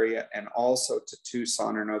service area, and also to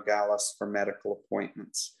Tucson or Nogales for medical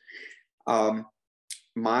appointments.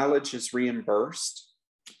 Mileage is reimbursed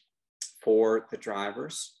for the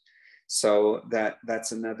drivers. So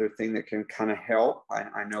that's another thing that can kind of help.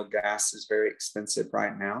 I know gas is very expensive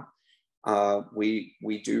right now.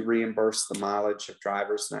 We do reimburse the mileage of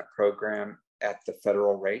drivers in that program at the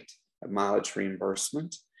federal rate of mileage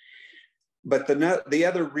reimbursement. But the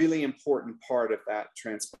other really important part of that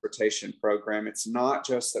transportation program, it's not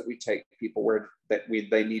just that we take people where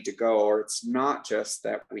they need to go, or it's not just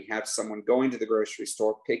that we have someone going to the grocery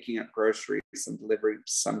store, picking up groceries and delivering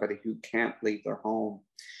to somebody who can't leave their home,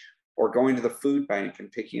 or going to the food bank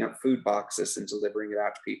and picking up food boxes and delivering it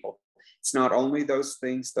out to people. It's not only those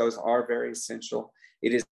things, those are very essential.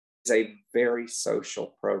 It is a very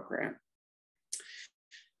social program.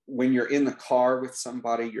 When you're in the car with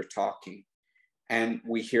somebody, you're talking. And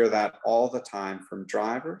we hear that all the time from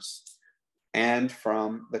drivers and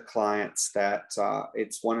from the clients, that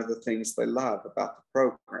it's one of the things they love about the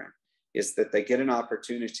program is that they get an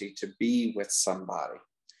opportunity to be with somebody.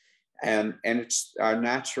 And it's our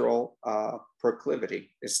natural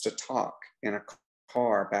proclivity is to talk in a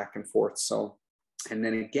car back and forth. So, and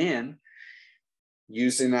then again,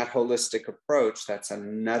 using that holistic approach, that's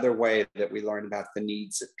another way that we learn about the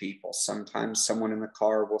needs of people. Sometimes someone in the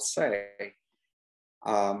car will say,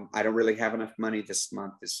 I don't really have enough money this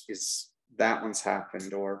month. That one's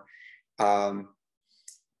happened. Or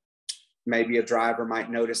maybe a driver might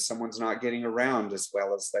notice someone's not getting around as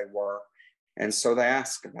well as they were. And so they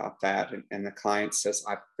ask about that. And the client says,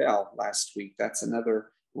 I fell last week. That's another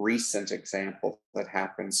recent example that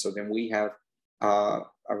happened. So then we have a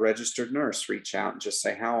registered nurse reach out and just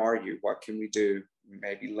say, how are you? What can we do?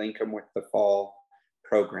 Maybe link them with the fall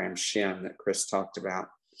program, SHIN, that Chris talked about.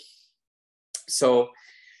 So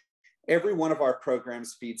every one of our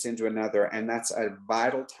programs feeds into another, and that's a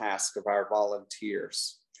vital task of our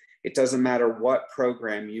volunteers. It doesn't matter what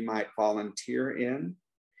program you might volunteer in.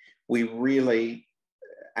 We really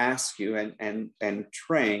ask you and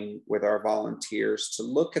train with our volunteers to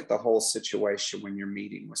look at the whole situation when you're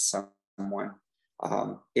meeting with someone.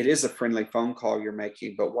 It is a friendly phone call you're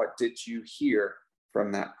making, but what did you hear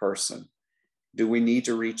from that person? Do we need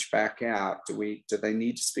to reach back out? Do they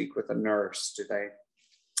need to speak with a nurse?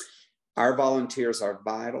 Our volunteers are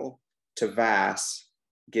vital to VAS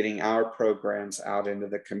getting our programs out into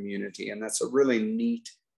the community. And that's a really neat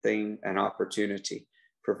thing, an opportunity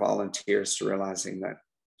for volunteers to realize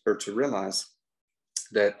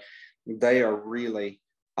that they are really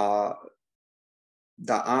the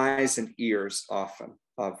eyes and ears often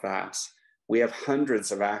of VAS. We have hundreds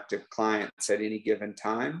of active clients at any given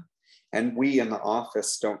time. And we in the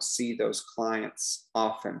office don't see those clients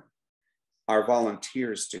often. Our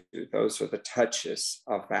volunteers do. Those are the touches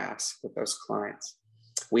of VAS with those clients.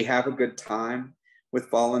 We have a good time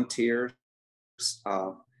with volunteers.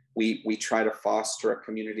 We try to foster a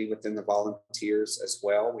community within the volunteers as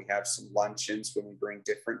well. We have some luncheons when we bring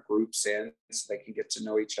different groups in so they can get to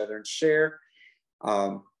know each other and share.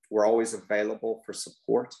 We're always available for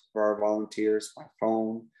support for our volunteers by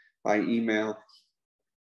phone, by email.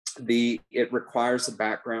 It requires a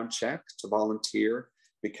background check to volunteer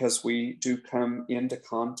because we do come into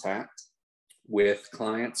contact with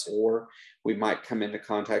clients, or we might come into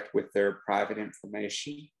contact with their private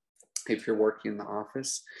information if you're working in the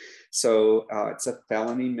office. So it's a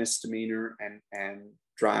felony, misdemeanor, and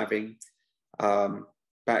driving.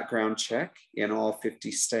 background check in all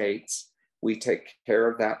 50 states. We take care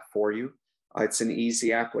of that for you. It's an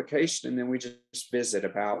easy application. And then we just visit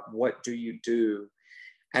about what do you do.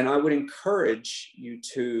 And I would encourage you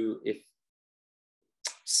to, if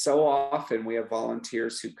so often we have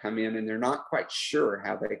volunteers who come in and they're not quite sure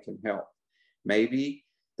how they can help. Maybe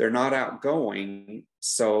they're not outgoing,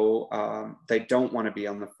 so they don't want to be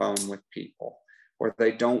on the phone with people, or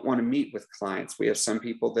they don't want to meet with clients. We have some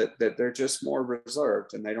people that they're just more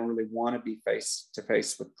reserved and they don't really want to be face to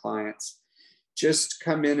face with clients. Just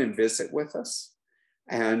come in and visit with us,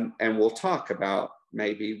 and we'll talk about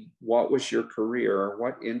maybe what was your career, or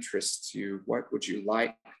what interests you, what would you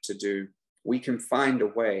like to do. We can find a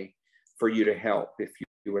way for you to help if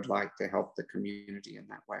you would like to help the community in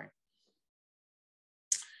that way.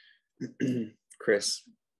 Chris.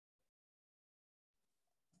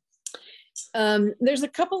 There's a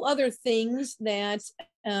couple other things that,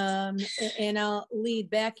 and I'll lead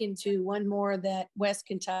back into one more that Wes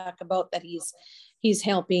can talk about that he's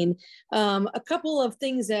helping. A couple of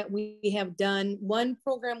things that we have done. One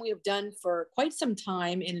program we have done for quite some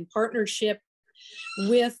time, and in partnership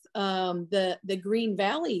with the Green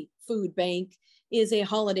Valley Food Bank, is a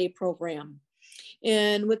holiday program.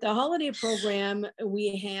 And with the holiday program,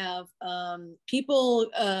 we have people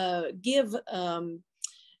give, I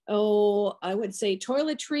would say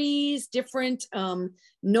toiletries, different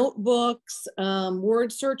notebooks,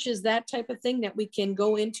 word searches, that type of thing that we can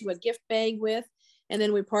go into a gift bag with. And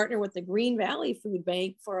then we partner with the Green Valley Food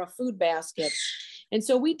Bank for a food basket. And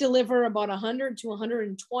so we deliver about 100 to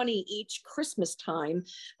 120 each Christmas time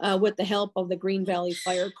with the help of the Green Valley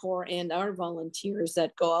Fire Corps and our volunteers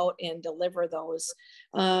that go out and deliver those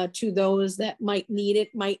to those that might need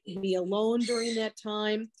it, might be alone during that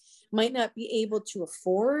time, might not be able to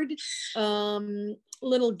afford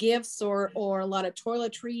little gifts or a lot of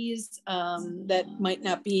toiletries that might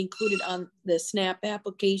not be included on the SNAP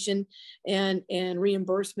application and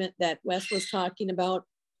reimbursement that Wes was talking about.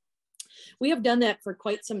 We have done that for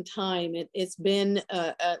quite some time. It's been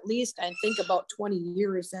at least, I think, about 20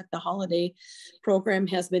 years that the holiday program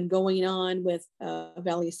has been going on with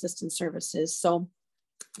Valley Assistance Services. So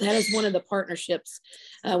that is one of the partnerships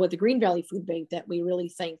with the Green Valley Food Bank that we really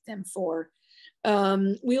thank them for.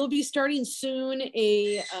 We will be starting soon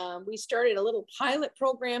we started a little pilot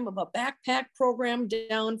program of a backpack program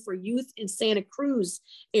down for youth in Santa Cruz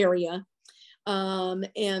area.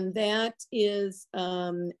 And that is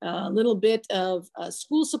a little bit of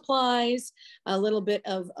school supplies, a little bit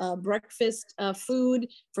of breakfast food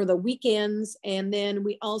for the weekends. And then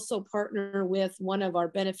we also partner with one of our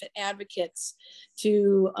benefit advocates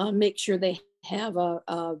to make sure they have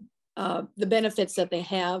the benefits that they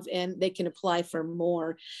have and they can apply for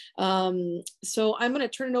more. So I'm going to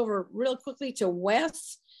turn it over real quickly to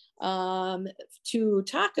Wes to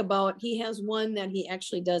talk about. He has one that he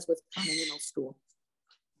actually does with Continental School.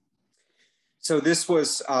 So this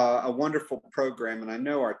was a wonderful program, and I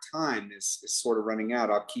know our time is sort of running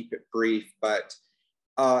out. I'll keep it brief, but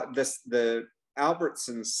the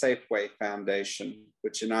Albertson Safeway Foundation,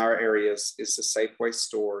 which in our areas is the Safeway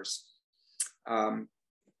stores,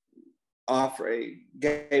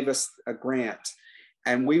 gave us a grant.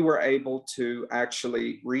 And we were able to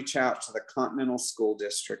actually reach out to the Continental School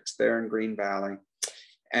Districts there in Green Valley.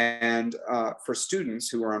 And for students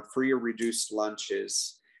who are on free or reduced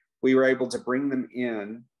lunches, we were able to bring them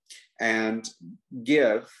in and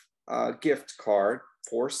give a gift card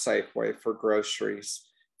for Safeway for groceries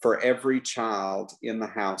for every child in the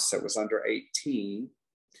house that was under 18,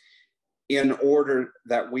 in order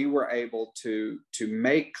that we were able to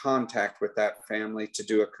make contact with that family to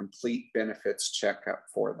do a complete benefits checkup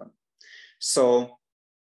for them. So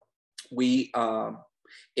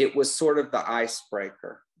it was sort of the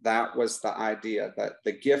icebreaker. That was the idea, that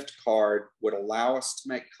the gift card would allow us to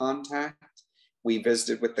make contact. We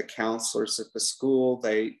visited with the counselors at the school.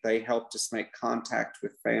 They helped us make contact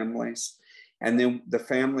with families. And then the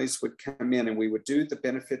families would come in and we would do the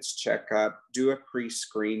benefits checkup, do a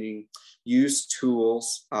pre-screening, use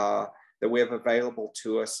tools that we have available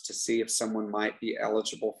to us to see if someone might be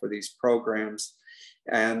eligible for these programs.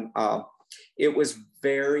 And it was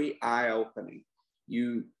very eye-opening.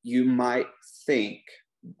 You might think,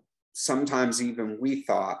 sometimes even we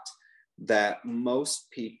thought, that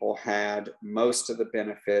most people had most of the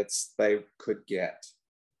benefits they could get.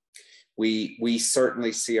 We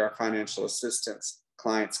certainly see our financial assistance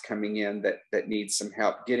clients coming in that need some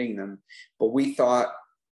help getting them. But we thought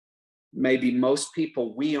maybe most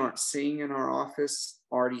people we aren't seeing in our office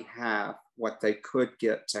already have what they could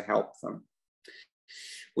get to help them.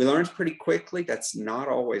 We learned pretty quickly that's not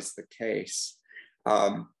always the case.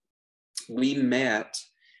 We met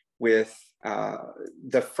with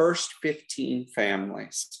the first 15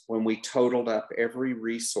 families, when we totaled up every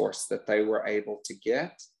resource that they were able to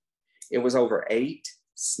get, it was over 8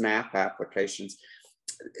 SNAP applications.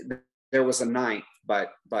 There was a 9th,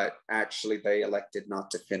 but actually they elected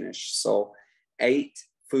not to finish. So 8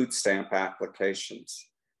 food stamp applications.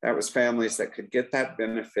 That was families that could get that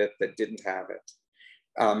benefit that didn't have it.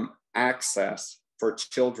 Access for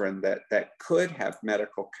children that could have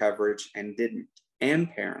medical coverage and didn't,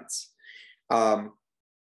 and parents.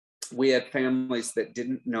 We had families that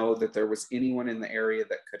didn't know that there was anyone in the area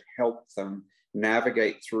that could help them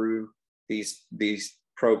navigate through these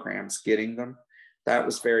programs, getting them. That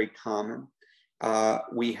was very common.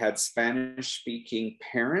 We had Spanish-speaking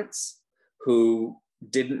parents who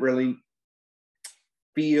didn't really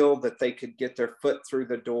feel that they could get their foot through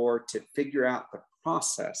the door to figure out the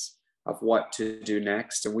process of what to do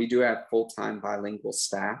next. And we do have full-time bilingual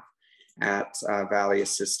staff at Valley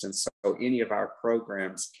Assistance. So any of our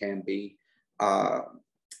programs can be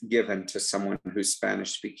given to someone who's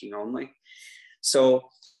Spanish speaking only. So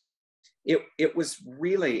it was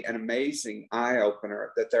really an amazing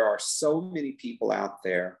eye-opener that there are so many people out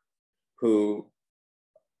there who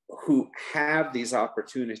have these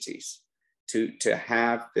opportunities to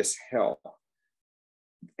have this help,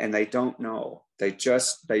 and they don't know. They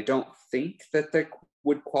don't think that they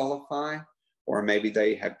would qualify, or maybe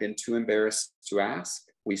they have been too embarrassed to ask.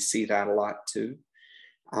 We see that a lot too.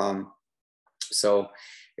 So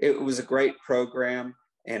it was a great program,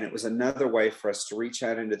 and it was another way for us to reach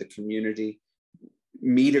out into the community,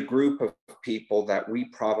 meet a group of people that we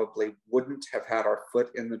probably wouldn't have had our foot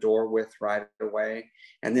in the door with right away.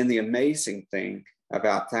 And then the amazing thing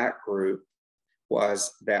about that group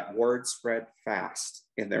was that word spread fast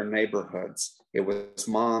in their neighborhoods. It was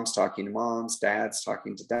moms talking to moms, dads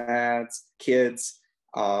talking to dads, kids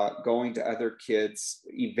going to other kids'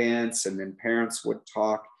 events, and then parents would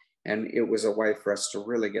talk. And it was a way for us to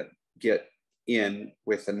really get in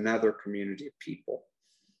with another community of people.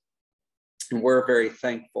 And we're very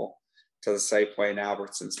thankful to the Safeway and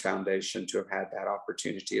Albertsons Foundation to have had that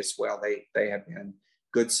opportunity as well. They have been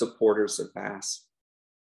good supporters of VASS.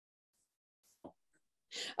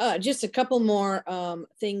 Just a couple more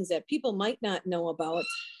things that people might not know about.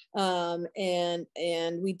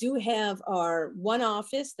 And we do have our one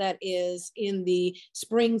office that is in the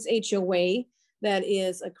Springs HOA that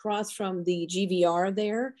is across from the GVR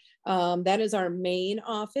there. That is our main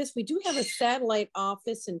office. We do have a satellite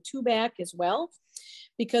office in Tubac as well,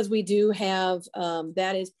 because we do have,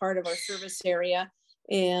 that is part of our service area.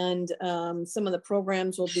 And some of the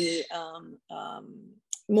programs will be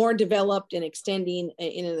more developed and extending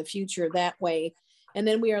into the future that way. And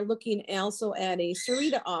then we are looking also at a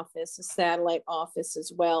Sarita office, a satellite office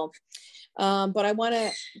as well. But I want to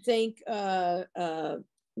thank,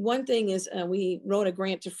 one thing is we wrote a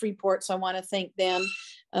grant to Freeport, so I want to thank them.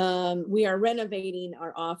 We are renovating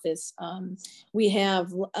our office. We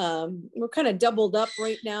have, we're kind of doubled up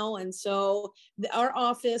right now. And so our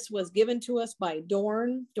office was given to us by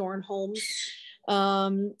Dorn Homes.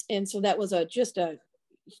 And so that was just a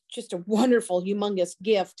wonderful, humongous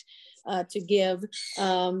gift to give.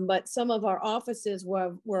 But some of our offices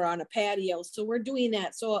were on a patio. So we're doing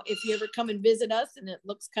that. So if you ever come and visit us and it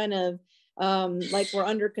looks kind of like we're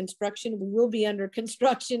under construction, we will be under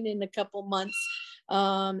construction in a couple months.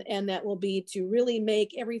 And that will be to really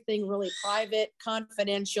make everything really private,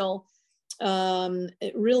 confidential,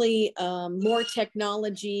 really more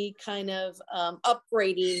technology, kind of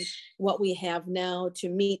upgrading what we have now to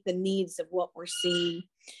meet the needs of what we're seeing.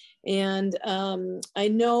 And I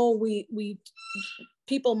know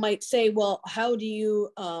people might say, well, how do you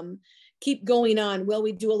keep going on? Well,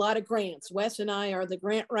 we do a lot of grants. Wes and I are the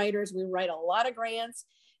grant writers. We write a lot of grants,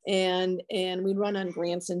 and we run on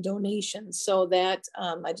grants and donations. So that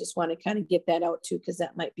I just want to kind of get that out too, because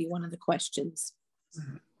that might be one of the questions.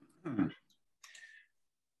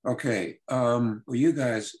 Okay, well, you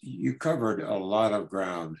guys, you covered a lot of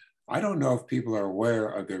ground. I don't know if people are aware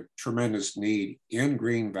of the tremendous need in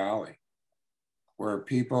Green Valley, where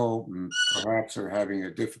people perhaps are having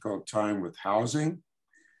a difficult time with housing,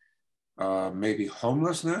 maybe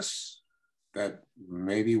homelessness that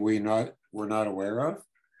maybe we're not aware of.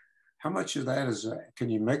 How much of that is, can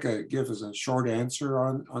you give us a short answer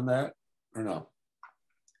on that or no?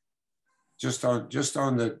 Just on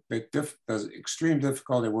the extreme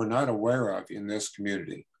difficulty we're not aware of in this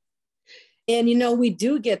community. And, you know, we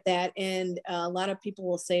do get that. And a lot of people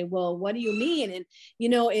will say, well, what do you mean? And, you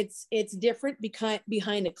know, it's different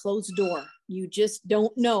behind a closed door. You just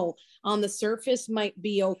don't know. On the surface might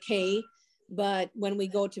be okay, but when we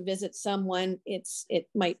go to visit someone, it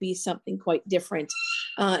might be something quite different.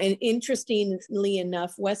 And interestingly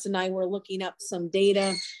enough, Wes and I were looking up some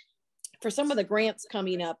data for some of the grants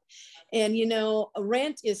coming up. And, you know,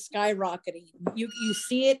 rent is skyrocketing. You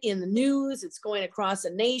see it in the news, it's going across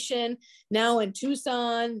the nation, now in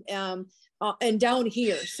Tucson, and down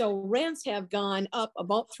here. So rents have gone up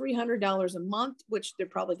about $300 a month, which they're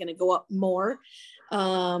probably going to go up more.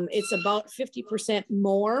 It's about 50%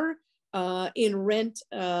 more in rent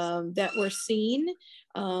that we're seeing.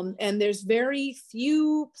 And there's very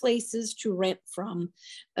few places to rent from.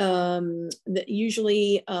 That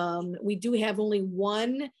usually we do have only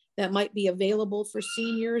one that might be available for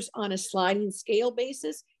seniors on a sliding scale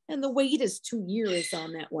basis. And the wait is 2 years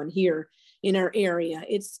on that one here in our area.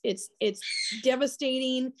 It's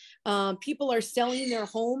devastating. People are selling their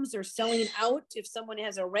homes, they're selling out. If someone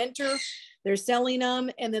has a renter, they're selling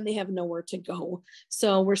them and then they have nowhere to go.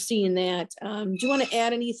 So we're seeing that. Do you want to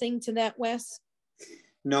add anything to that, Wes?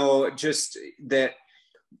 No, just that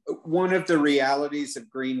one of the realities of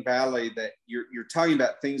Green Valley that you're talking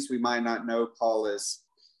about, things we might not know, Paul, is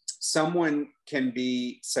someone can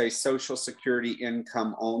be, say, Social Security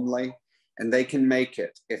income only, and they can make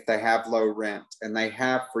it if they have low rent, and they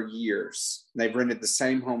have for years. They've rented the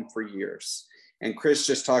same home for years. And Chris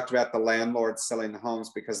just talked about the landlords selling the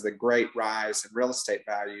homes because of the great rise in real estate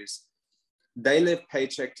values. They live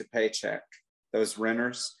paycheck to paycheck, those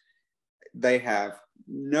renters. They have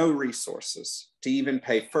no resources to even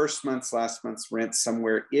pay first month's, last month's rent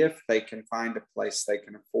somewhere if they can find a place they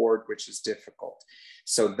can afford, which is difficult.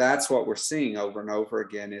 So that's what we're seeing over and over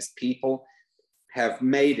again is people have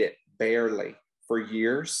made it barely for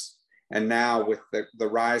years. And now with the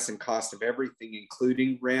rise in cost of everything,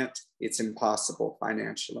 including rent, it's impossible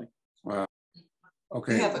financially. Wow.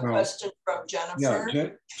 Okay. We have a question from Jennifer. Yeah,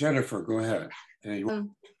 Jennifer, go ahead.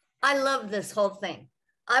 I love this whole thing.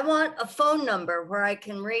 I want a phone number where I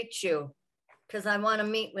can reach you because I want to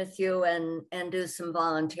meet with you and do some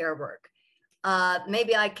volunteer work.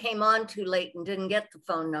 Maybe I came on too late and didn't get the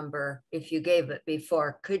phone number if you gave it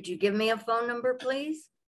before. Could you give me a phone number, please?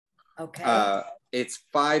 Okay. It's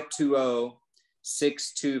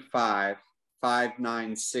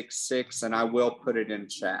 520-625-5966, and I will put it in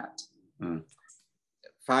chat.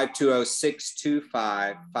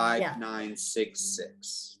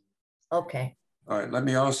 520-625-5966. Okay. All right, let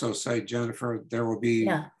me also say, Jennifer, there will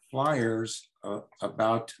be flyers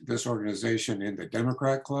about this organization in the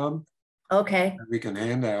Democrat Club. Okay. That we can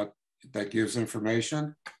hand out that gives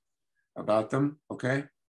information about them, okay?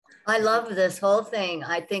 I love this whole thing.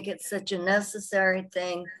 I think it's such a necessary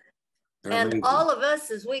thing. And all of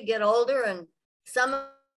us, as we get older, and some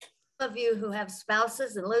of you who have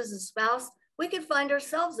spouses and lose a spouse, we could find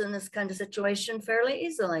ourselves in this kind of situation fairly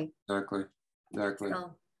easily. Exactly.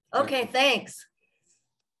 So, okay, thanks.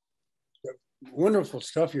 Wonderful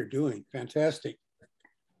stuff you're doing. Fantastic.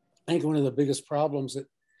 I think one of the biggest problems that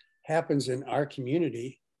happens in our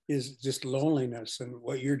community is just loneliness, and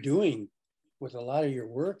what you're doing with a lot of your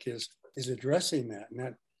work is addressing that,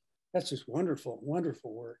 and that's just wonderful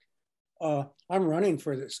work. I'm running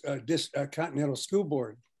for this Continental School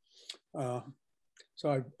Board, so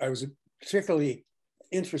I was particularly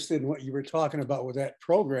interested in what you were talking about with that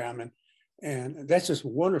program, and that's just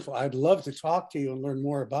wonderful. I'd love to talk to you and learn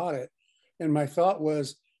more about it. And my thought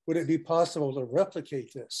was, would it be possible to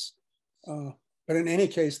replicate this? But in any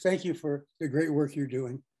case, thank you for the great work you're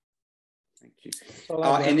doing. Thank you.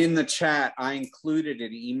 And in the chat, I included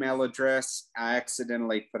an email address. I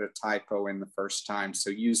accidentally put a typo in the first time, so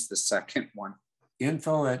use the second one.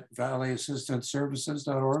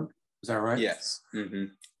 info@valleyassistanceservices.org. Is that right? Yes. Mm-hmm.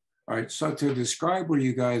 All right, so to describe where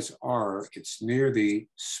you guys are, it's near the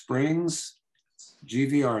Springs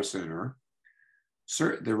GVR Center,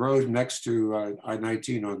 the road next to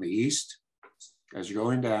I-19 on the east, as you're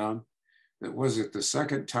going down. Was it the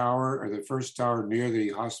second tower or the first tower near the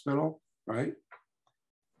hospital, right?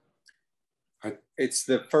 It's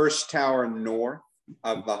the first tower north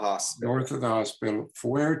of the hospital. North of the hospital.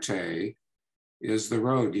 Fuerte is the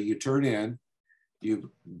road. You turn in,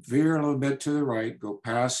 you veer a little bit to the right, go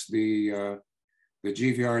past the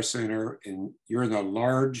GVR Center, and you're in a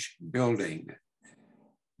large building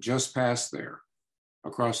just past there,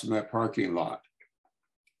 across from that parking lot.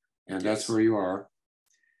 And that's where you are.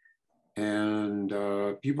 And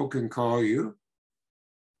people can call you.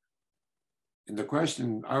 And the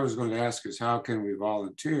question I was going to ask is, how can we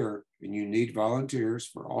volunteer? And you need volunteers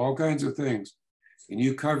for all kinds of things. And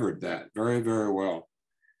you covered that very, very well.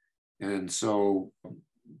 And so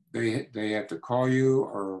they have to call you,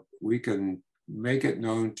 or we can make it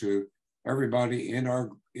known to everybody in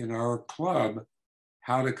our club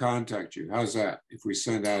how to contact you. How's that? If we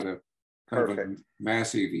send out a kind of a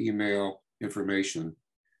massive email information.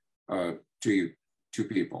 to you, two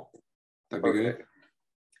people. That'd be good.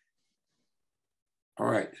 All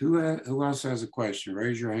right, who else has a question?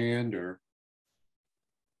 Raise your hand, or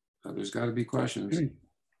there's got to be questions.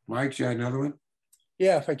 Mike, you had another one?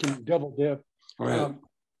 Yeah, if I can double dip. Go ahead.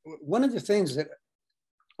 One of the things that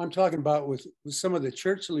I'm talking about with some of the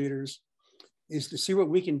church leaders is to see what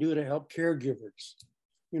we can do to help caregivers.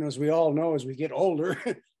 You know, as we all know, as we get older,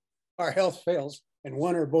 our health fails and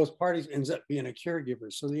one or both parties ends up being a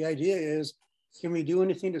caregiver. So the idea is, can we do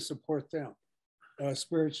anything to support them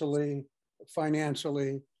spiritually,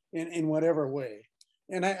 financially, in whatever way?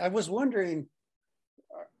 And I was wondering,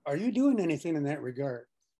 are you doing anything in that regard?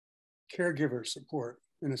 Caregiver support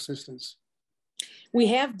and assistance. We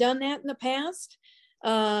have done that in the past,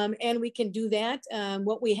 and we can do that.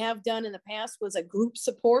 What we have done in the past was a group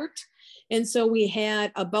support. And so we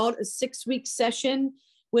had about a 6-week session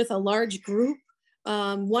with a large group.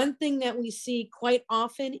 One thing that we see quite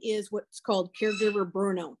often is what's called caregiver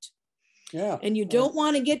burnout. Yeah. And you don't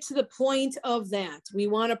want to get to the point of that. We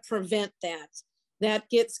want to prevent that. That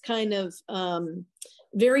gets kind of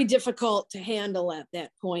very difficult to handle at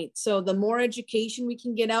that point. So the more education we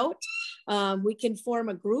can get out, we can form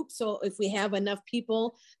a group. So if we have enough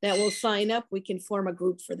people that will sign up, we can form a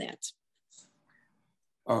group for that.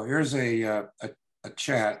 Oh, here's a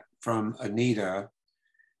chat from Anita.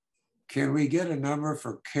 Can we get a number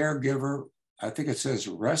for caregiver? I think it says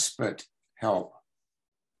respite help.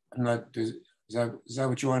 I'm not, is that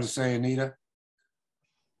what you want to say, Anita?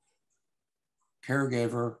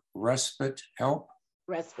 Caregiver respite help?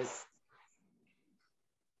 Respite.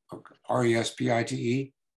 Okay.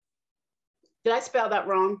 R-E-S-P-I-T-E? Did I spell that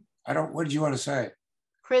wrong? I don't, what did you want to say?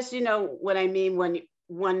 Chris, you know what I mean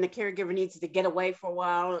when the caregiver needs to get away for a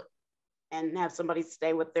while and have somebody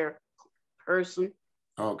stay with their person.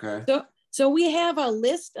 Okay. So we have a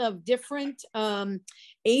list of different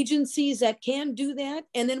agencies that can do that.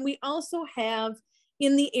 And then we also have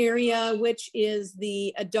in the area, which is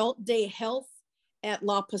the Adult Day Health at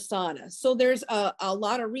La Posada. So there's a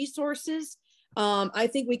lot of resources. I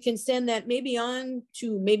think we can send that maybe on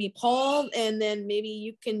to maybe Paul, and then maybe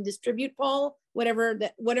you can distribute, Paul,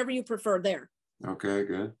 whatever you prefer there. Okay,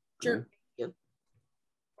 good. Sure. Good.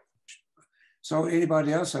 So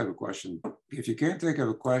anybody else have a question? If you can't think of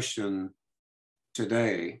a question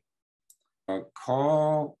today,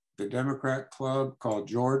 call the Democrat Club, call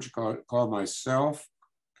George, call myself,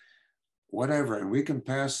 whatever, and we can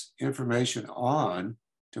pass information on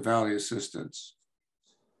to Valley Assistance.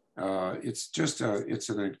 It's just it's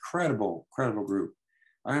an incredible group.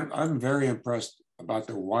 I'm very impressed about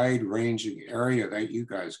the wide-ranging area that you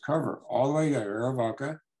guys cover, all the way to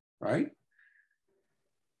Arivaca, right?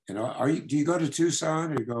 You know, do you go to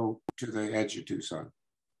Tucson or you go to the edge of Tucson?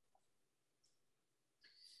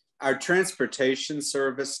 Our transportation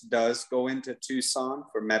service does go into Tucson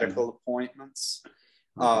for medical appointments.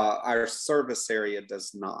 Our service area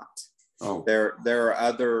does not. Oh, there are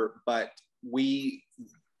other, but we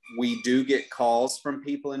do get calls from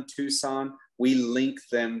people in Tucson. We link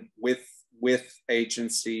them with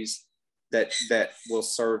agencies that will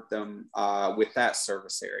serve them with that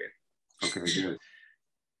service area. okay, good.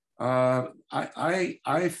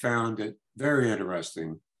 I found it very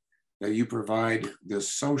interesting that you provide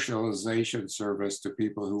this socialization service to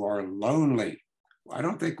people who are lonely. I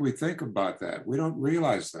don't think we think about that. We don't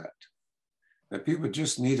realize that people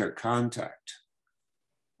just need a contact,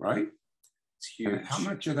 right? It's huge. And how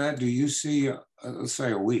much of that do you see, let's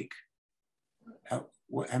say a week? How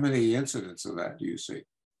many incidents of that do you see?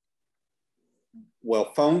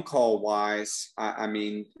 Well, phone call wise, I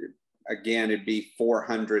mean, again, it'd be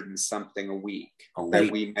 400 and something a week that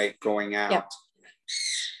we make going out.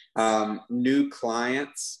 Yep. New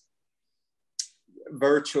clients,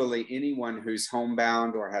 virtually anyone who's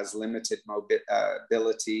homebound or has limited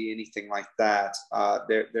mobility, anything like that,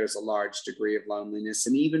 there's a large degree of loneliness.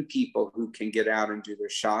 And even people who can get out and do their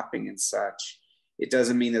shopping and such, it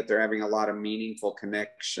doesn't mean that they're having a lot of meaningful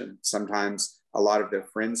connection. Sometimes a lot of their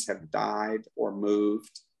friends have died or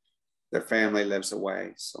moved. Their family lives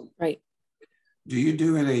away. So right. Do you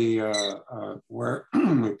do any where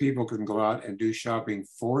people can go out and do shopping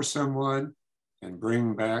for someone and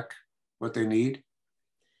bring back what they need?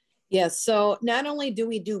 Yes. So not only do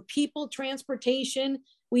we do people transportation,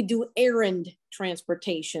 we do errand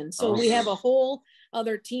transportation. So we have a whole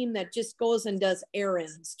other team that just goes and does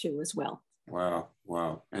errands too as well. Wow.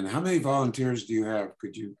 Wow. And how many volunteers do you have?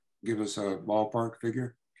 Could you give us a ballpark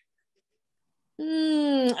figure?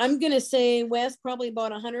 I'm going to say, Wes, probably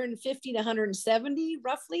about 150 to 170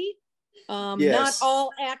 roughly. Not yes. all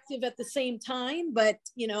active at the same time, but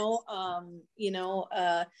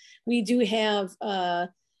we do have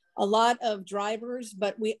a lot of drivers,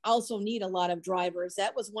 but we also need a lot of drivers.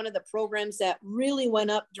 That was one of the programs that really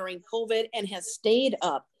went up during COVID and has stayed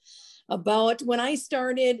up. About when I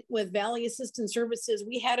started with Valley Assistance Services,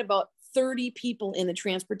 we had about 30 people in the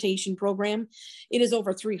transportation program. It is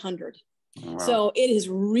over 300. Wow. So it has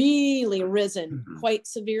really risen quite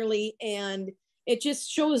severely. And it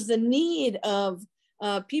just shows the need of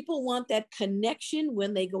people want that connection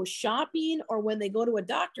when they go shopping or when they go to a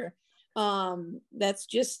doctor. That's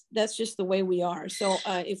just the way we are. So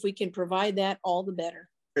if we can provide that, all the better.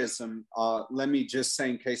 Let me just say,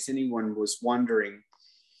 in case anyone was wondering,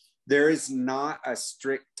 there is not a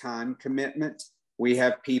strict time commitment. We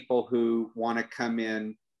have people who want to come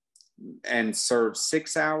in and serve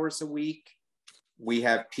 6 hours a week. We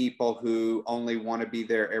have people who only want to be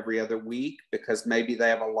there every other week because maybe they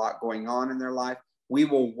have a lot going on in their life. We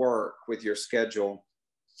will work with your schedule.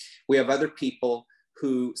 We have other people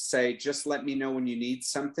who say, just let me know when you need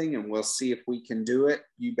something and we'll see if we can do it.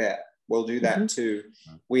 You bet. We'll do that too.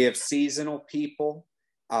 We have seasonal people.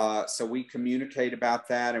 So we communicate about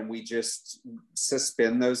that, and we just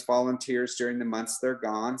suspend those volunteers during the months they're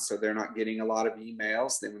gone, so they're not getting a lot of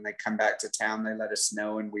emails. Then when they come back to town, they let us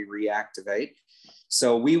know and we reactivate.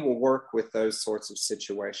 So we will work with those sorts of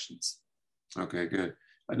situations. Okay, good.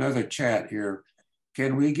 Another chat here.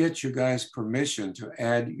 Can we get you guys permission to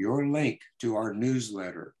add your link to our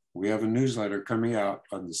newsletter? We have a newsletter coming out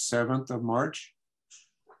on the 7th of March.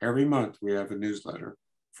 Every month we have a newsletter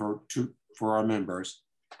for our members.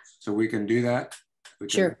 So we can do that. We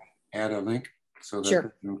can add a link so that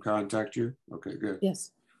they can contact you. Okay, good.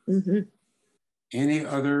 Yes. Any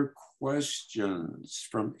other questions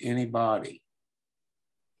from anybody?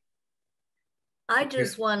 I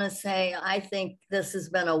just want to say, I think this has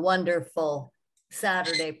been a wonderful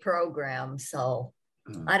Saturday program. So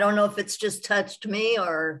I don't know if it's just touched me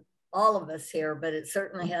or all of us here, but it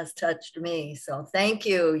certainly has touched me. So thank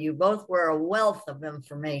you. You both were a wealth of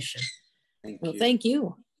information. Thank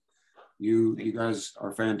you. You guys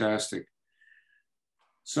are fantastic.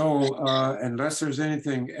 So unless there's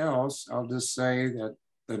anything else, I'll just say that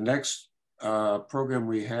the next program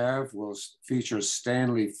we have will feature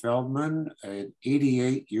Stanley Feldman, an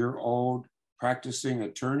 88-year-old practicing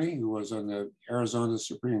attorney who was on the Arizona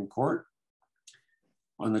Supreme Court,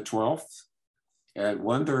 on the 12th at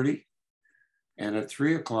 1:30, and at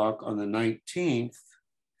 3 o'clock on the 19th,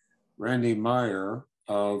 Randy Meyer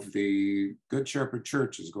of the Good Shepherd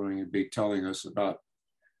Church is going to be telling us about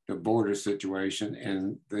the border situation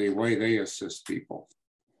and the way they assist people.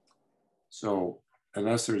 So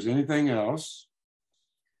unless there's anything else,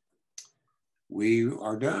 we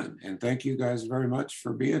are done. And thank you guys very much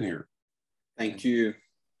for being here. Thank you.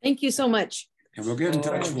 Thank you so much. And we'll get in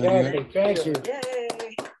touch with you. Thank you.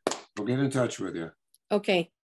 We'll get in touch with you. Okay.